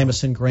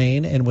Jameson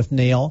Green and with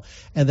Neil.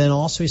 And then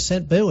also he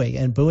sent Bowie,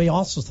 and Bowie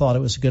also thought it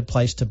was a good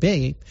place to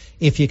be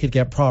if you could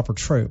get proper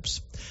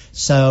troops.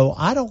 So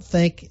I don't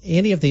think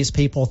any of these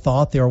people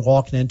thought they were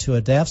walking into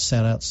a death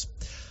sentence,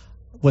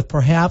 with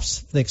perhaps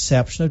the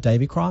exception of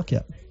Davy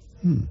Crockett.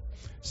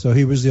 So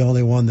he was the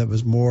only one that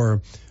was a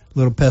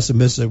little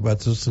pessimistic about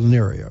the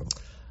scenario.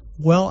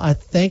 Well, I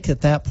think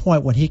at that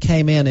point when he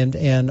came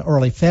in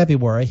early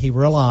February, he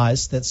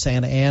realized that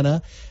Santa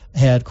Anna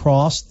had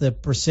crossed the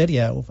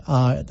Presidio,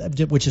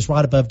 which is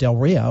right above Del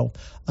Rio,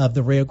 of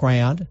the Rio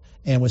Grande,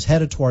 and was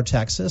headed toward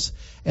Texas.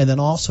 And then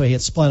also he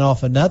had split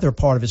off another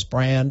part of his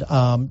brand,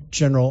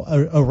 General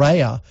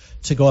Urrea,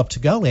 to go up to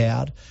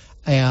Goliad.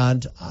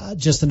 And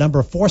just the number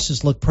of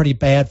forces looked pretty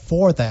bad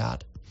for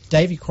that.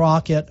 Davy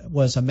Crockett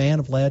was a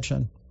man of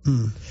legend.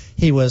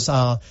 He was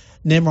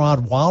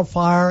Nimrod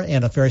Wildfire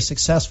in a very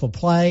successful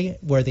play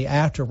where the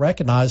actor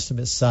recognized him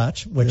as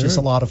such, which is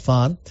a lot of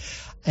fun.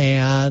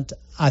 And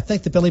I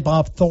think the Billy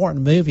Bob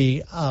Thornton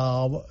movie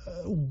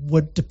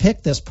would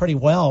depict this pretty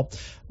well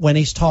when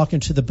he's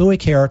talking to the Bowie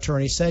character,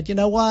 and he said, you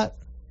know what?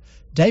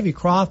 Davy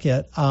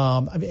Crockett,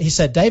 he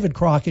said David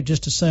Crockett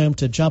just assumed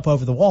to jump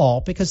over the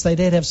wall because they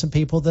did have some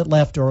people that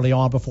left early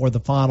on before the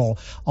final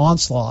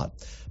onslaught.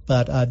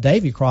 But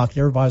Davy Crockett,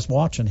 everybody's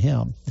watching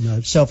him.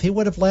 Nice. So if he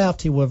would have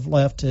left, he would have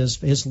left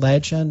his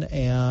legend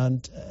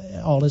and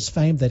all his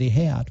fame that he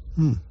had.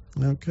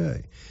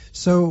 Okay.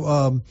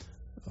 So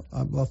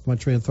I lost my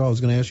train of thought. I was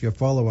going to ask you a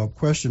follow-up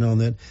question on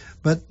that.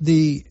 But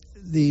the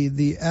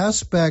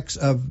aspects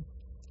of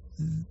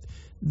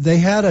they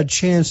had a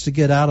chance to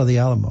get out of the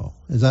Alamo.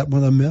 Is that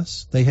one of the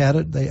myths? They had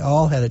it. They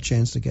all had a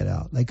chance to get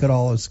out. They could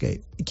all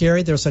escape.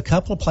 Gary, there's a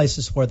couple of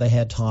places where they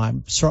had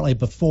time. Certainly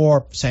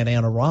before Santa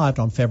Anna arrived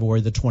on February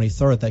the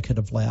 23rd, they could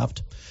have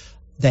left.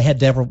 They had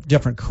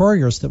different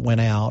couriers that went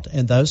out,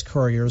 and those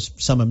couriers,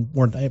 some of them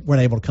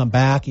weren't able to come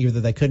back. Either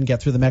they couldn't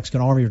get through the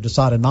Mexican army or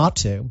decided not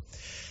to.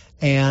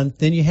 And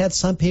then you had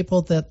some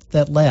people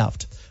that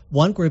left.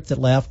 One group that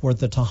left were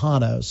the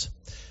Tejanos.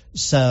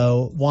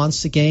 So Juan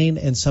Seguin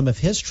and some of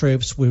his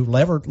troops, who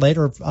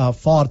later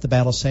fought at the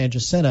Battle of San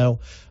Jacinto,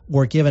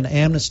 were given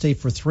amnesty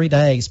for 3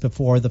 days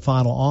before the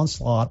final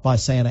onslaught by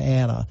Santa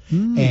Anna.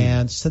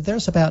 And so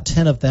there's about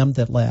 10 of them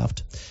that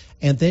left.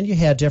 And then you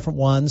had different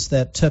ones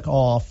that took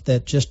off,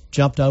 that just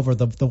jumped over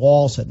the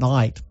walls at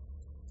night.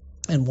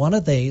 And one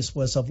of these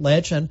was a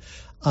legend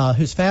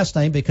who's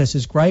fascinating because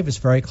his grave is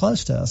very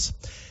close to us.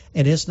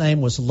 And his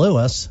name was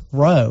Louis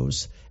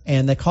Rose.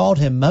 And they called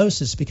him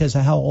Moses because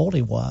of how old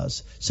he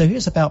was. So he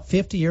was about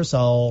 50 years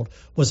old,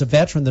 was a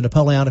veteran of the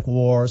Napoleonic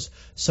Wars,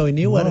 so he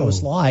knew what it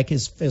was like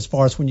as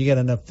far as when you get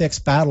in a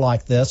fixed battle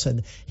like this,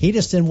 and he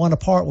just didn't want to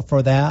part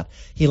for that.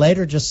 He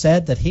later just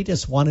said that he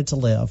just wanted to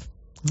live.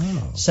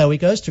 So he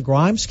goes to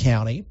Grimes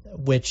County,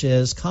 which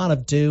is kind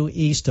of due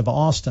east of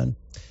Austin,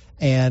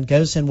 and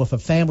goes in with a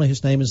family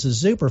whose name is the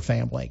Zuber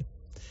family,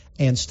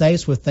 and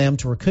stays with them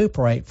to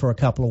recuperate for a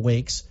couple of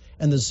weeks.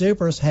 And the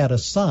Zubers had a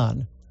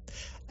son.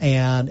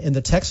 And in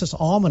the Texas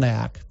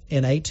Almanac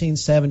in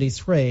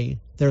 1873,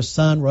 their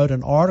son wrote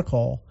an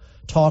article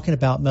talking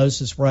about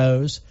Moses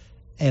Rose.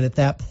 And at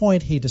that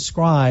point, he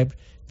described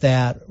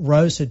that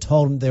Rose had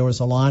told him there was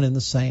a line in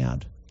the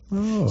sand.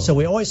 So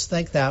we always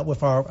think that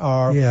with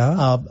our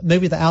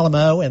movie The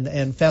Alamo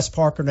and Fess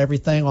Parker and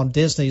everything on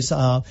Disney's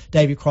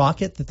Davy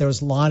Crockett, that there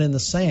was a line in the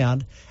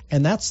sand.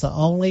 And that's the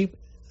only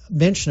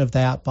mention of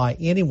that by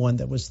anyone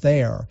that was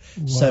there.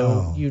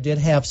 So you did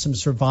have some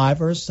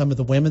survivors, some of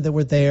the women that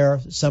were there,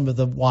 some of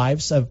the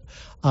wives of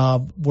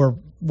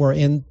were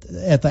in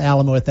at the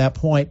Alamo at that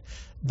point,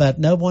 but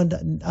no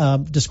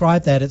one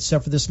described that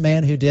except for this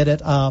man who did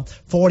it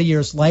 40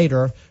 years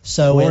later.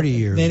 So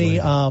many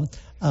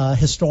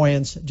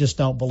historians just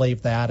don't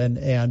believe that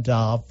and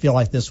feel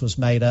like this was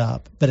made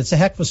up. But it's a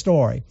heck of a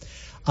story.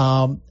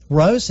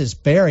 Rose is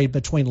buried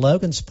between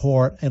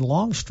Logansport and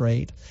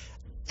Longstreet,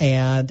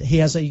 and he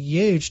has a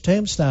huge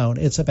tombstone.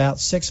 It's about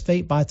 6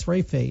 feet by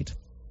 3 feet.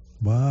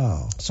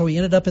 Wow. So he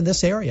ended up in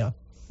this area.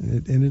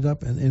 It ended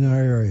up in our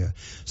area.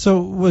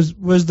 So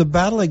was the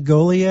battle at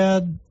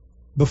Goliad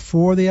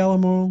before the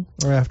Alamo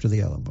or after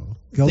the Alamo?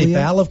 Goliad? The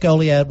Battle of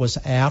Goliad was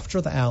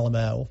after the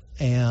Alamo,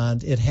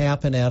 and it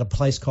happened at a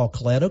place called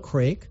Coleto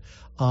Creek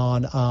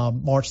on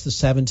March the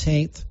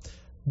 17th.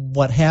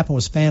 What happened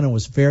was Fannin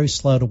was very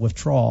slow to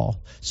withdraw,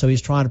 so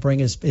he's trying to bring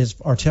his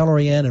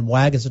artillery in and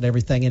wagons and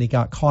everything, and he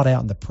got caught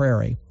out in the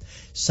prairie.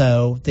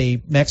 So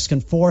the Mexican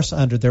force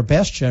under their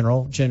best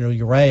general, General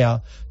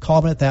Urrea,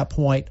 called him at that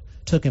point,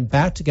 took him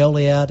back to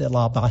Goliad at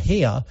La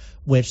Bahia,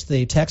 which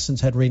the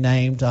Texans had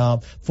renamed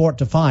Fort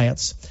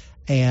Defiance,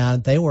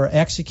 and they were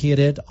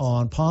executed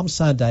on Palm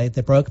Sunday.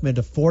 They broke them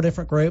into 4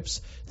 different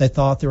groups. They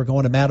thought they were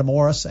going to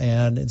Matamoros,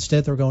 and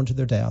instead they were going to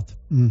their death.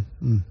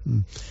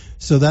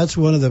 So that's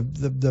one of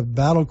the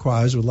battle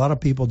cries a lot of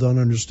people don't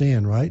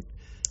understand, right?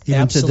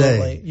 Even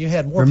Absolutely. Today. You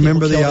had more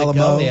Remember people killed the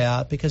Alamo? at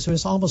Goliad because it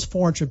was almost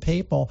 400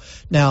 people.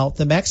 Now,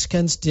 the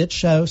Mexicans did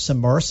show some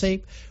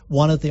mercy.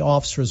 One of the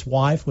officers'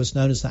 wife was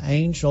known as the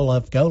Angel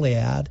of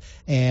Goliad,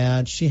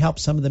 and she helped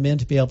some of the men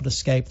to be able to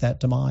escape that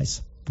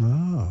demise.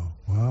 Oh,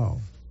 wow.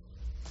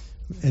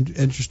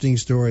 Interesting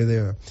story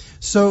there.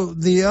 So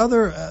the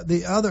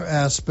other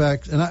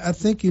aspect, and I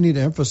think you need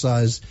to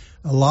emphasize,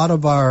 a lot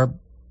of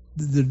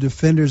the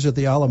defenders at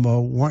the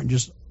Alamo weren't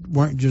just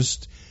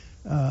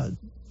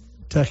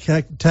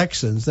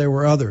Texans. There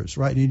were others,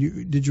 right?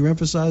 Did you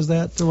emphasize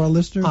that to our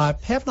listeners? I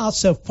have not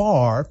so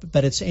far,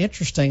 but it's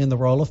interesting in the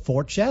role of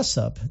Fort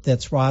Jessup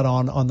that's right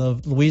on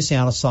the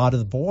Louisiana side of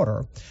the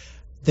border.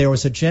 There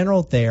was a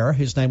general there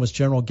whose name was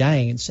General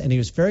Gaines, and he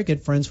was very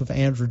good friends with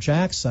Andrew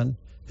Jackson,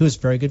 who was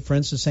very good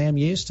friends with Sam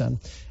Houston.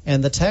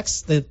 And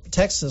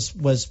Texas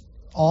was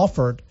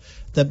offered,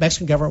 the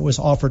Mexican government was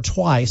offered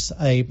twice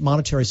a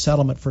monetary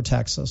settlement for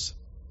Texas.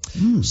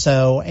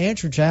 So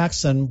Andrew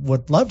Jackson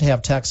would love to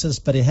have Texas,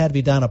 but it had to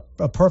be done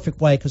a perfect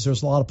way because there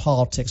was a lot of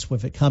politics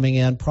with it coming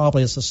in,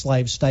 probably as a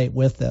slave state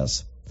with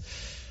this.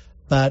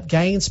 But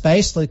Gaines,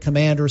 basically, the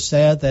commander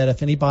said that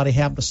if anybody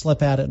happened to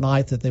slip out at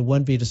night, that they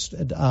wouldn't be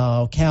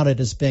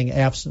counted as being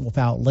absent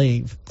without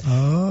leave.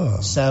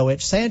 So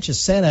at San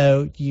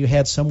Jacinto, you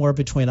had somewhere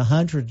between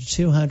 100 to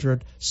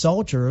 200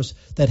 soldiers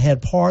that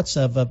had parts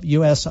of a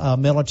U.S.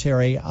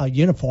 military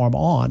uniform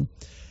on.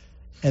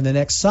 And the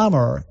next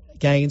summer,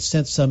 Gaines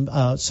sent some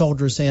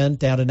soldiers in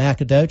down to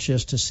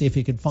Nacogdoches to see if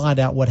he could find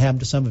out what happened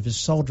to some of his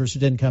soldiers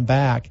who didn't come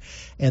back.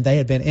 And they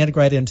had been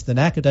integrated into the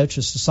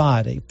Nacogdoches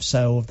Society.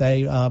 So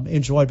they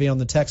enjoyed being on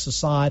the Texas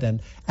side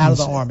and out of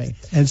the Army.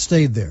 And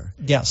stayed there.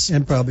 Yes.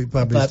 And probably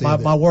but stayed there.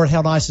 My word,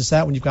 how nice is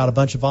that when you've got a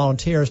bunch of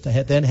volunteers to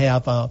then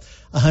have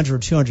 100 or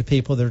 200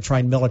 people that are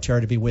trained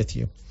military to be with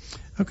you.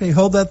 Okay,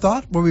 hold that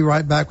thought. We'll be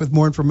right back with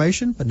more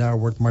information. But now a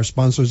word from our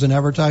sponsors and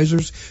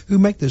advertisers who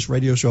make this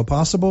radio show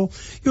possible.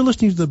 You're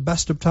listening to the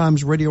Best of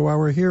Times Radio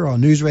Hour here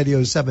on News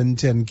Radio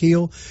 710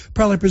 Keel,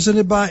 proudly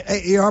presented by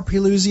AARP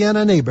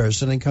Louisiana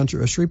Neighbors and in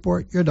country of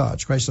Shreveport, your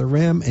Dodge, Chrysler,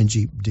 Ram, and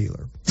Jeep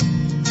dealer.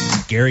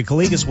 Gary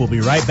Calligas will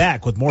be right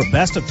back with more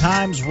Best of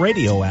Times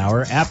Radio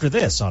Hour after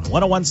this on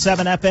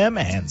 101.7 FM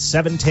and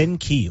 710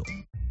 Keel.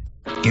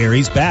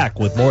 Gary's back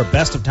with more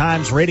Best of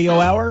Times Radio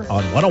Hour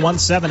on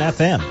 101.7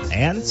 FM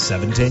and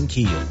 710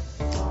 Keel.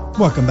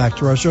 Welcome back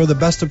to our show, the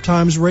Best of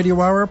Times Radio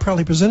Hour,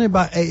 proudly presented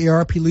by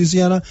AARP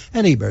Louisiana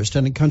and Hebert,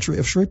 and in country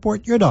of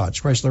Shreveport, your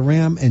Dodge, Chrysler,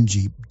 Ram, and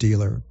Jeep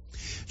dealer.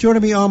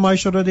 Joining me on my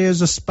show today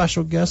as a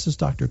special guest is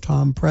Dr.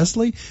 Tom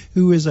Presley,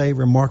 who is a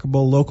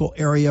remarkable local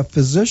area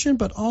physician,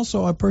 but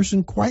also a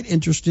person quite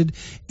interested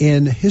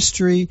in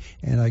history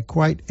and a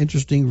quite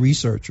interesting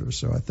researcher.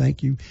 So I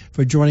thank you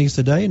for joining us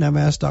today. And I've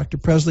asked Dr.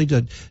 Presley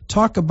to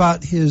talk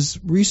about his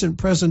recent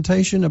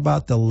presentation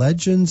about the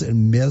legends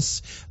and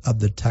myths of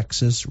the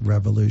Texas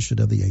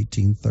Revolution of the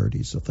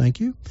 1830s. So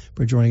thank you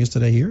for joining us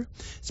today here.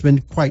 It's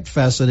been quite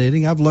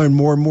fascinating. I've learned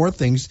more and more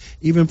things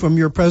even from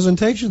your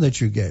presentation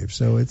that you gave.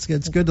 So it's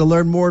good to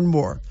learn more and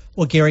more.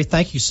 Well, Gary,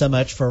 thank you so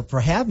much for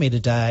having me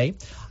today.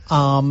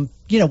 One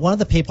of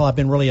the people I've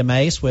been really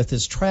amazed with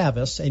is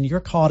Travis, and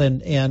you're caught in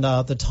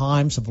the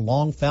times of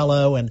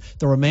Longfellow and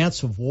the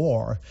romance of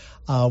war.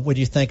 When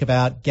you think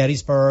about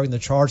Gettysburg and the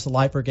Charge of the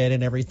Light Brigade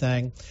and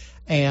everything.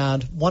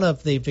 And one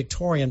of the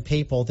Victorian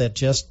people that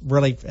just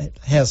really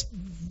has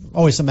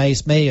always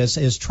amazed me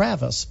is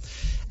Travis.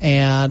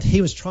 And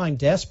he was trying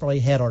desperately.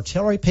 He had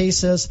artillery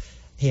pieces.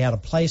 He had a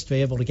place to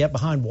be able to get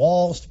behind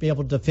walls to be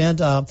able to defend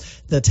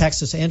the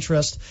Texas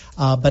interest,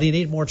 but he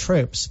needed more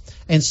troops.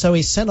 And so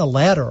he sent a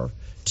letter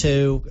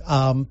to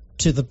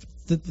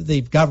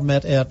the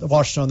government at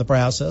Washington on the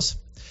Brazos,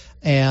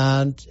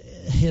 and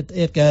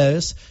it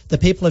goes, "The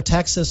people of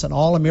Texas and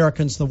all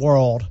Americans in the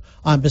world,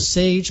 I'm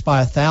besieged by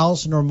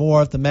 1,000 or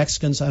more of the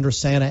Mexicans under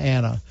Santa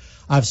Anna.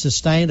 I've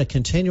sustained a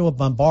continual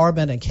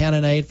bombardment and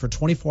cannonade for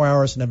 24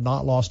 hours and have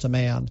not lost a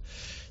man.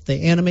 The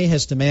enemy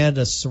has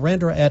demanded a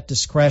surrender at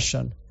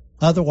discretion.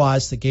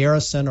 Otherwise, the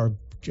garrison are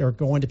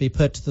going to be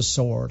put to the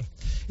sword.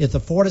 If the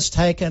fort is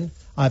taken,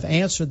 I've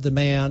answered the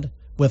demand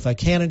with a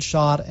cannon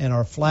shot, and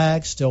our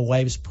flag still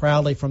waves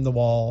proudly from the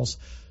walls.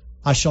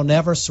 I shall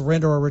never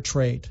surrender or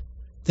retreat.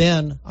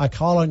 Then I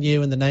call on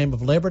you in the name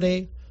of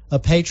liberty,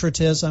 of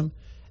patriotism,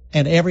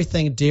 and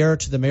everything dear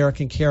to the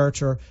American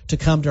character to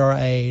come to our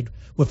aid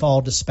with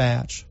all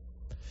dispatch.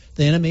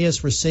 The enemy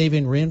is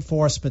receiving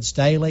reinforcements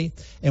daily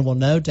and will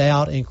no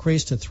doubt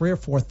increase to 3,000 or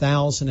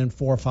 4,000 in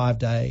 4 or 5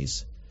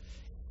 days.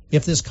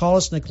 If this call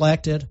is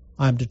neglected,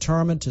 I am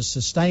determined to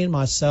sustain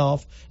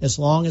myself as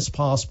long as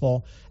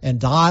possible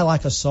and die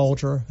like a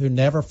soldier who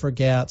never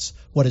forgets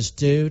what is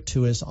due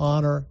to his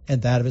honor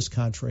and that of his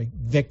country,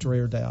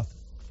 victory or death."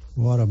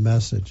 What a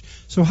message.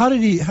 So how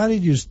did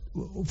you,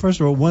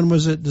 first of all, when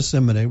was it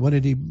disseminated? When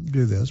did he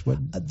do this?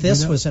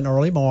 This was in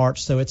early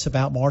March, so it's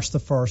about March the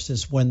 1st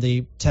is when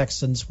the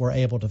Texans were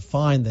able to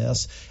find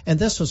this. And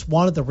this was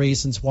one of the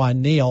reasons why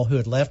Neil, who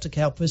had left to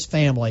help his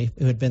family,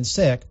 who had been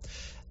sick,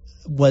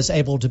 was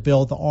able to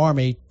build the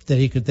army that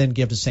he could then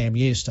give to Sam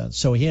Houston.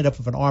 So he ended up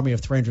with an army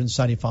of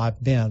 375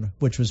 men,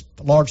 which was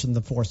larger than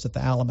the force at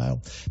the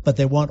Alamo. But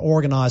they weren't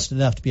organized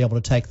enough to be able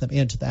to take them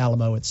into the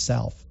Alamo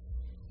itself.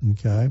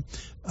 Okay.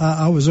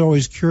 I was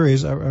always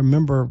curious. I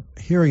remember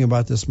hearing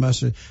about this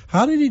message.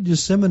 How did he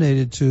disseminate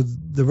it to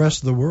the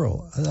rest of the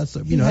world?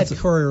 He had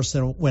couriers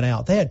that went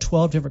out. They had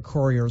 12 different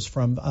couriers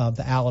from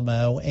the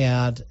Alamo,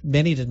 and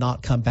many did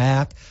not come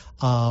back,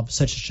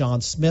 such as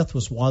John Smith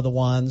was one of the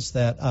ones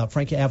that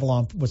Frankie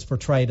Avalon was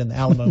portrayed in the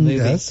Alamo movie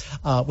yes.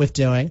 With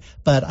doing.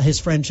 But his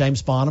friend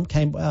James Bonham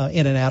came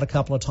in and out a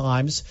couple of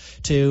times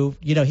to,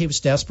 he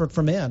was desperate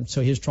for men.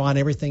 So he was trying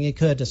everything he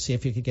could to see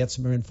if he could get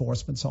some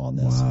reinforcements on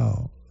this.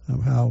 Wow.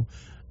 How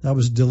that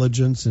was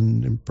diligence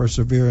and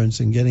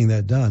perseverance in getting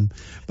that done.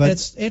 But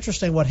it's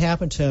interesting what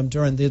happened to him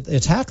during the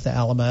attack of the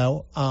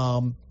Alamo,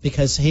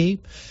 because he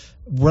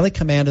really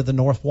commanded the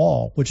North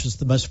Wall, which is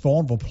the most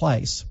vulnerable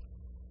place.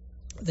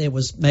 It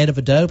was made of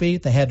adobe.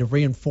 They had to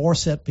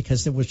reinforce it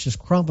because it was just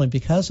crumbling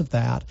because of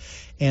that.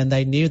 And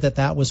they knew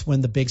that was when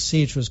the big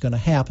siege was going to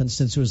happen,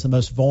 since it was the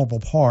most vulnerable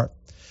part.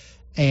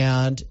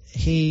 And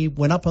he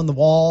went up on the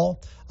wall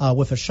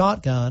with a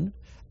shotgun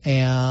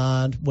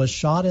and was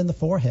shot in the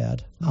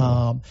forehead.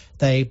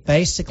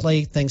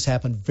 Things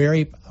happened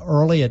very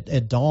early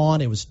at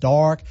dawn. It was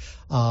dark.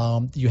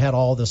 You had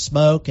all the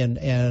smoke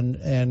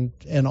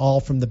and all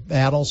from the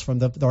battles, from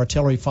the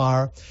artillery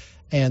fire.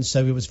 And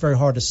so it was very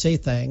hard to see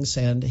things.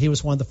 And he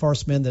was one of the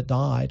first men that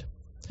died.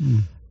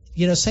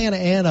 Santa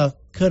Anna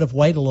could have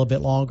waited a little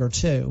bit longer,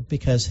 too,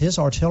 because his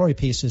artillery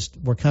pieces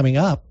were coming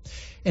up.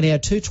 And he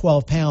had 2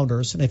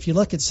 12-pounders. And if you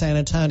look at San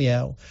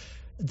Antonio,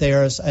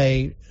 there's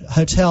a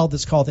hotel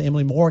that's called the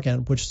Emily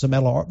Morgan, which is a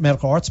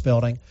medical arts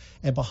building,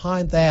 and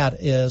behind that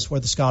is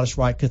where the Scottish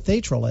Rite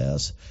Cathedral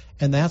is,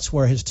 and that's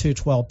where his 2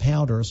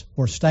 12-pounders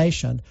were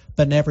stationed,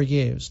 but never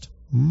used.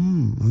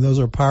 And those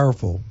are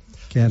powerful.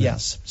 Can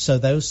yes. So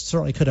those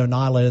certainly could have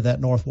annihilated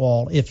that north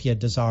wall if he had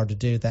desired to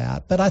do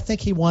that. But I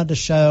think he wanted to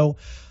show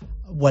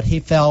what he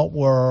felt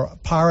were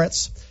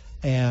pirates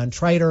and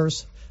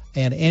traitors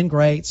and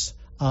ingrates,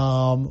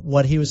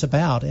 what he was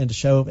about, and to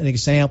show an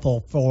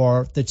example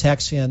for the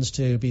Texians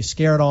to be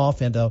scared off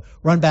and to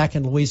run back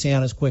in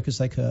Louisiana as quick as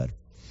they could.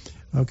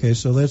 Okay,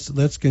 so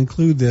let's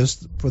conclude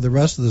this. For the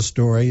rest of the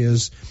story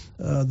is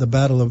the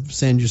Battle of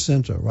San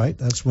Jacinto, right?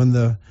 That's when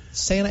the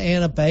Santa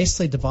Anna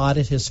basically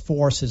divided his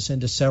forces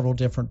into several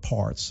different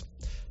parts,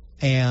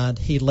 and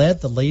he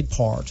led the lead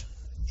part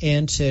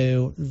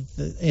into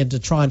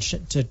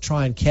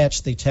try and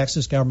catch the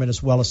Texas government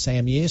as well as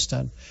Sam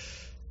Houston.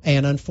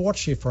 And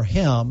unfortunately for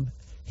him,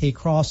 he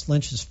crossed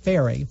Lynch's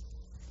Ferry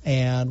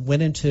and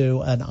went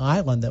into an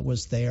island that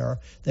was there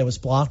that was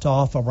blocked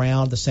off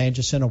around the San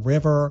Jacinto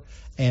River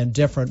and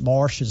different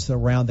marshes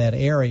around that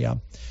area.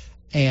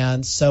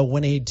 And so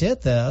when he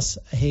did this,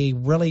 he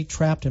really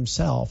trapped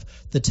himself.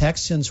 The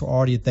Texans were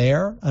already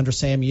there under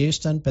Sam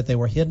Houston, but they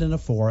were hidden in a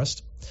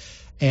forest.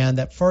 And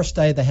that first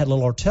day, they had a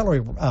little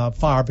artillery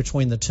fire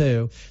between the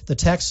two. The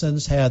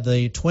Texans had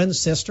the twin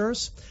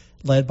sisters,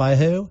 led by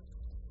who?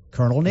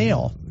 Colonel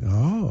Neal.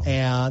 Oh.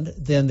 And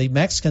then the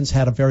Mexicans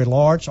had a very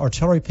large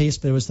artillery piece,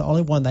 but it was the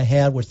only one they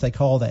had, which they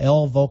call the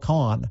El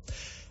Volcan.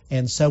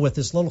 And so with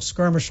this little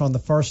skirmish on the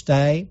first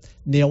day,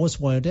 Neal was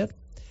wounded,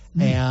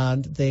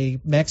 and the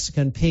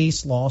Mexican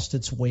piece lost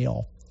its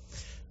wheel.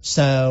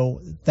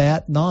 So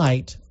that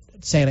night,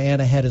 Santa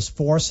Anna had his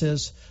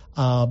forces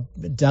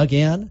dug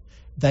in.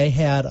 They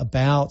had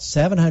about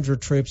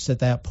 700 troops at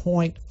that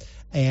point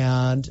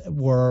and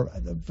were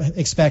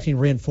expecting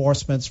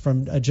reinforcements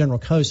from General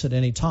Cos at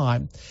any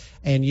time.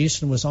 And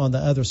Houston was on the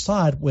other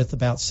side with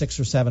about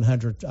 600 or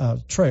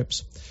 700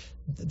 troops.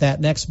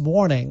 That next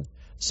morning,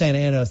 Santa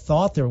Anna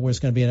thought there was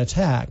going to be an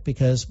attack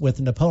because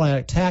with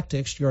Napoleonic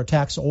tactics, your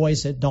attack's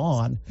always at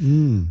dawn.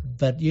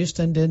 But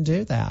Houston didn't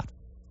do that.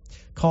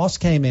 Cos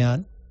came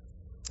in.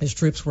 His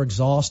troops were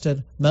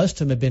exhausted. Most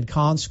of them had been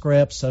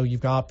conscripts, so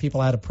you've got people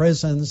out of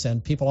prisons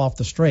and people off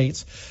the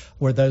streets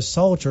were those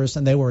soldiers,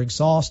 and they were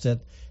exhausted.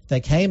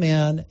 They came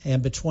in,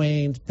 and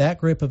between that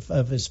group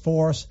of his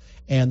force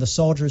and the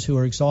soldiers who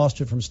were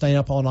exhausted from staying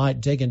up all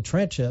night digging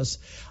trenches,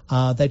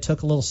 they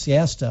took a little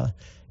siesta.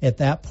 At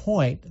that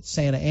point,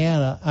 Sam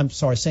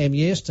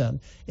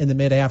Houston, in the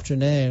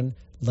mid-afternoon,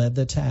 led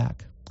the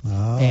attack.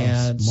 Oh,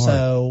 and smart.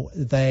 So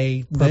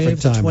they Perfect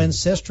moved the timing. Twin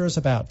Sisters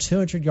about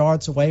 200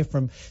 yards away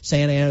from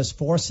Santa Anna's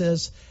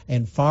forces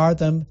and fired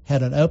them,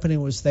 had an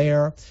opening, was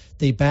there.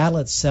 The battle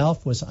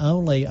itself was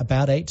only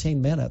about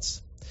 18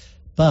 minutes.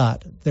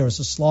 But there was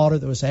a slaughter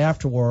that was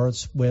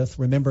afterwards with,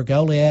 remember,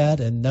 Goliad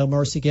and no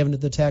mercy given to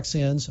the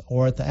Texians,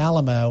 or at the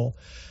Alamo,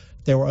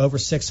 there were over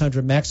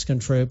 600 Mexican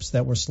troops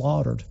that were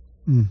slaughtered.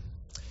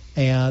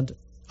 And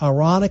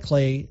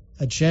ironically,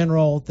 a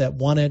general that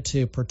wanted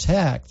to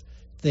protect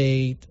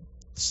the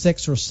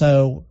 6 or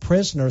so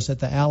prisoners at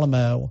the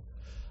Alamo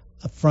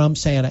from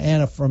Santa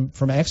Anna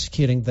from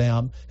executing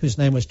them, whose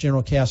name was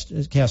General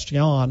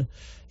Castellon,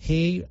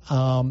 he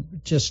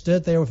just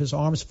stood there with his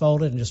arms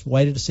folded and just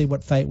waited to see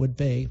what fate would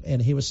be,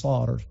 and he was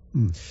slaughtered.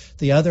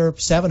 The other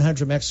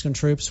 700 Mexican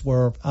troops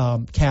were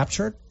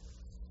captured,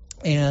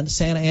 and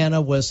Santa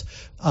Anna was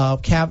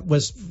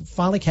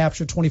finally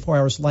captured 24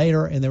 hours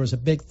later, and there was a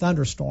big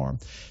thunderstorm.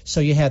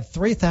 So you had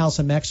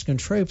 3,000 Mexican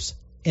troops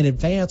in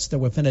advance. There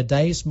within a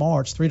day's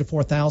march, 3,000 to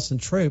 4,000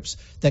 troops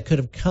that could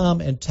have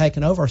come and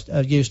taken over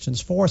Houston's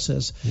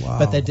forces. Wow.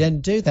 But they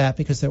didn't do that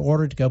because they were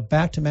ordered to go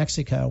back to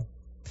Mexico.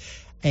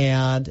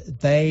 And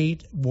they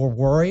were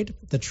worried,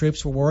 the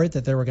troops were worried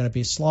that they were going to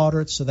be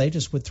slaughtered, so they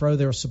just would throw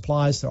their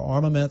supplies, their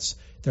armaments,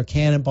 their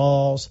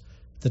cannonballs,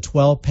 the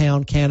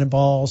 12-pound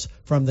cannonballs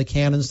from the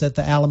cannons at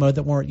the Alamo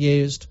that weren't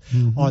used,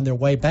 on their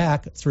way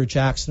back through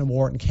Jackson and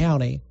Wharton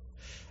County.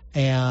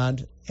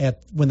 And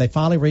when they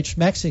finally reached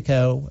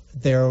Mexico,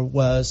 there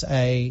was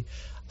a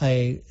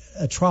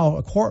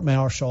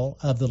court-martial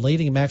of the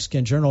leading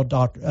Mexican general,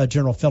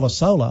 General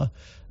Filosola,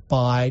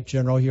 by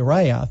General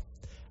Urrea.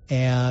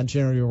 And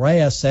General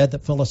Urrea said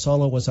that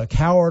Filosola was a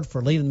coward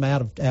for leading them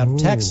out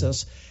of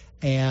Texas.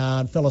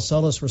 And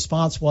Filosola's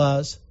response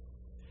was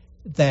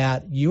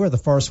that you were the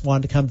first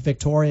one to come to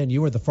Victoria, and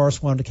you were the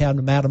first one to come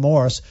to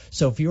Matamoros.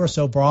 So if you were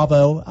so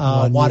bravo,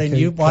 why didn't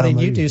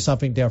you do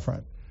something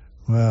different?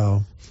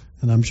 Wow.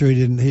 And I'm sure he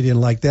didn't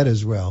like that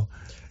as well.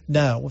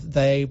 No,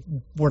 they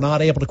were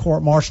not able to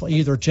court-martial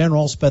either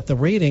generals, but the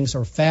readings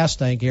are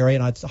fascinating, Gary,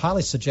 and I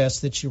highly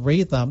suggest that you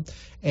read them,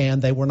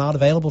 and they were not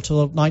available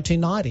till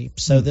 1990.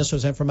 So this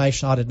was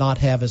information I did not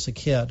have as a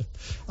kid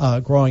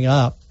growing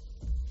up.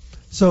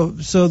 So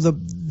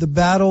the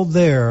battle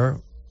there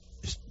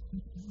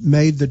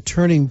made the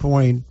turning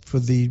point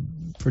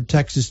for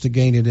Texas to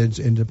gain its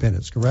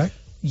independence, correct?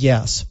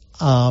 Yes.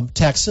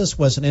 Texas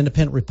was an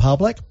independent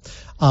republic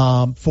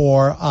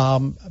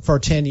for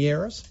 10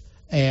 years.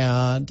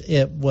 And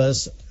it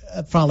was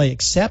finally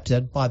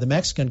accepted by the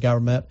Mexican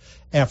government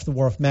after the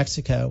War of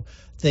Mexico.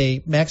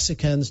 The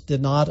Mexicans did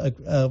not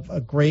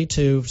agree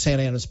to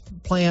Santa Anna's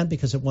plan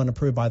because it wasn't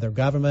approved by their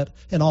government,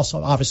 and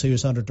also obviously it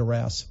was under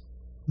duress.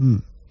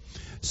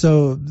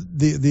 So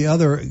the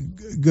other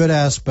good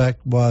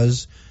aspect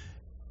was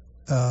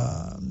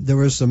there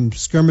were some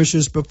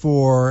skirmishes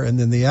before, and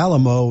then the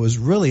Alamo was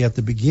really at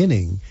the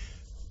beginning.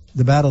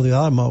 The Battle of the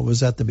Alamo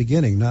was at the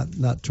beginning,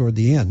 not toward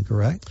the end,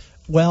 correct?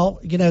 Well,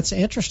 it's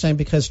interesting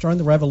because during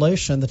the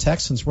Revolution, the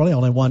Texans really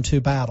only won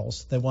 2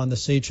 battles. They won the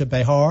Siege of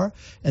Behar,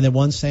 and they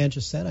won San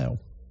Jacinto.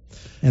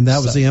 And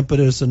that was the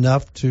impetus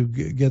enough to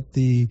get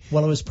the...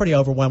 Well, it was pretty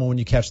overwhelming when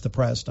you catch the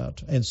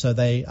president. And so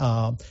they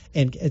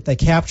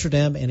captured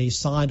him, and he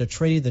signed a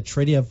treaty, the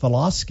Treaty of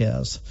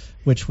Velasquez,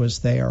 which was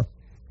there.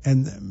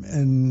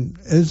 And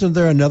isn't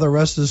there another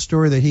rest of the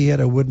story that he had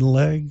a wooden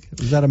leg?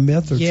 Was that a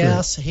myth or true?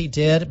 Yes, he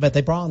did, but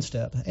they bronzed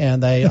it,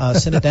 and they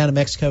sent it down to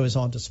Mexico as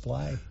on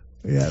display.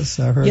 Yes,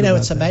 I heard about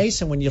it's that.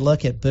 amazing when you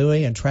look at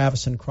Bowie and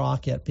Travis and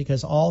Crockett,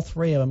 because all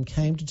 3 of them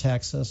came to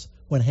Texas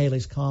when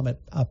Halley's Comet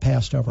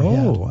passed overhead.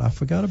 Oh, I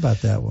forgot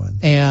about that one.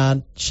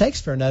 And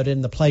Shakespeare noted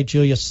in the play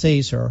Julius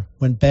Caesar,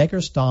 when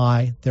beggars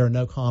die, there are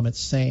no comets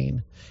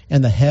seen,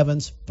 and the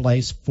heavens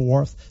blaze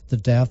forth the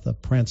death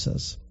of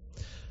princes.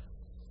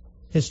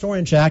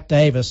 Historian Jack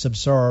Davis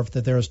observed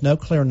that there is no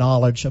clear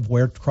knowledge of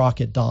where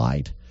Crockett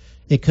died.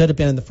 It could have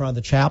been in the front of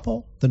the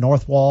chapel, the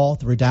north wall,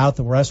 the redoubt,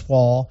 the west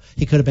wall.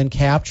 He could have been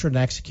captured and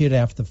executed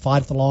after the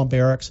fight at the Long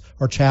Barracks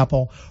or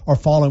chapel, or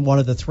following one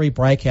of the 3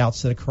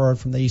 breakouts that occurred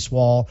from the east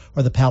wall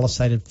or the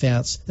palisaded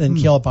fence, then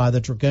killed by the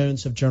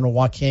dragoons of General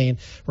Joaquin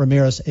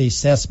Ramirez y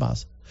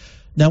Sesmas.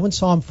 No one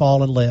saw him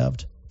fall and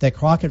lived. That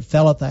Crockett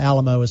fell at the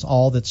Alamo is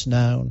all that's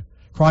known.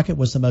 Crockett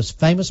was the most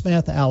famous man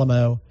at the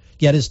Alamo,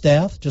 yet his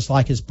death, just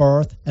like his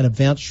birth, an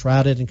event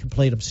shrouded in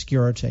complete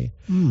obscurity.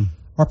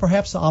 Or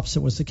perhaps the opposite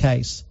was the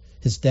case.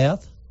 His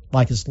death,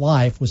 like his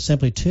life, was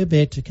simply too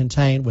big to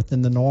contain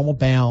within the normal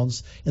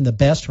bounds in the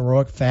best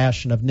heroic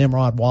fashion of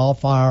Nimrod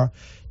Wildfire,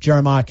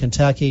 Jeremiah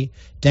Kentucky,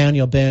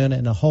 Daniel Boone,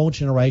 and a whole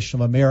generation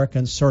of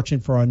Americans searching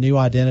for a new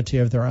identity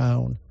of their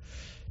own.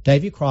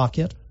 Davy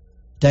Crockett,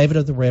 David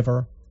of the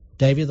River,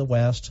 Davy of the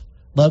West,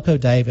 Loco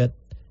David,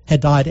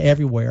 had died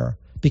everywhere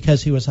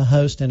because he was a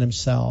host in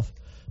himself.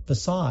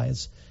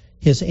 Besides,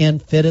 his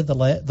end fitted the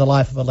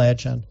life of a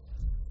legend.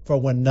 For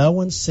when no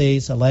one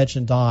sees a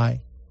legend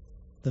die,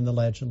 then the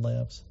legend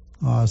lives.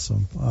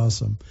 Awesome.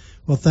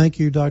 Well, thank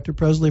you, Dr.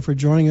 Presley, for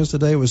joining us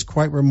today. It was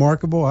quite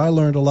remarkable. I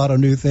learned a lot of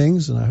new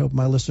things, and I hope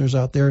my listeners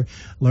out there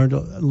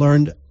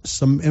learned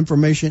some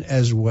information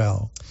as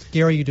well.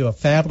 Gary, you do a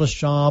fabulous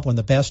job on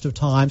the best of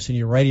times in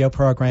your radio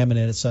program, and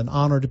it's an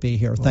honor to be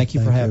here. Well, thank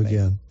you for having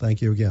me.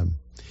 Thank you again.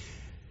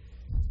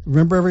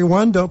 Remember,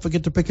 everyone, don't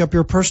forget to pick up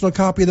your personal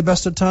copy of The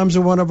Best of Times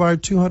at one of our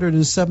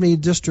 270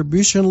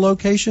 distribution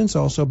locations.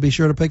 Also, be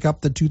sure to pick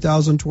up the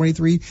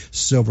 2023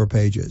 Silver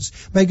Pages.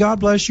 May God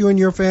bless you and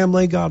your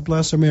family. God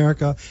bless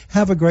America.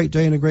 Have a great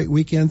day and a great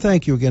weekend.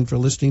 Thank you again for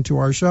listening to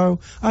our show.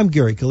 I'm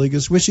Gary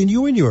Calligas, wishing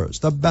you and yours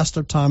the best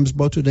of times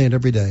both today and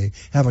every day.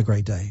 Have a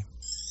great day.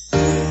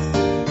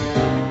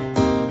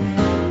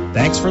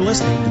 Thanks for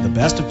listening to the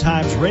Best of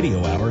Times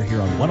Radio Hour here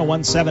on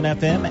 101.7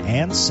 FM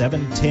and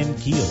 710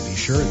 Keel. Be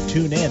sure to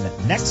tune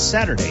in next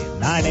Saturday at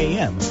 9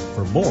 a.m.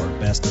 for more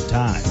Best of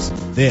Times.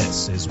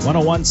 This is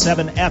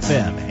 101.7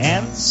 FM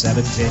and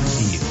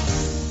 710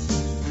 Keel.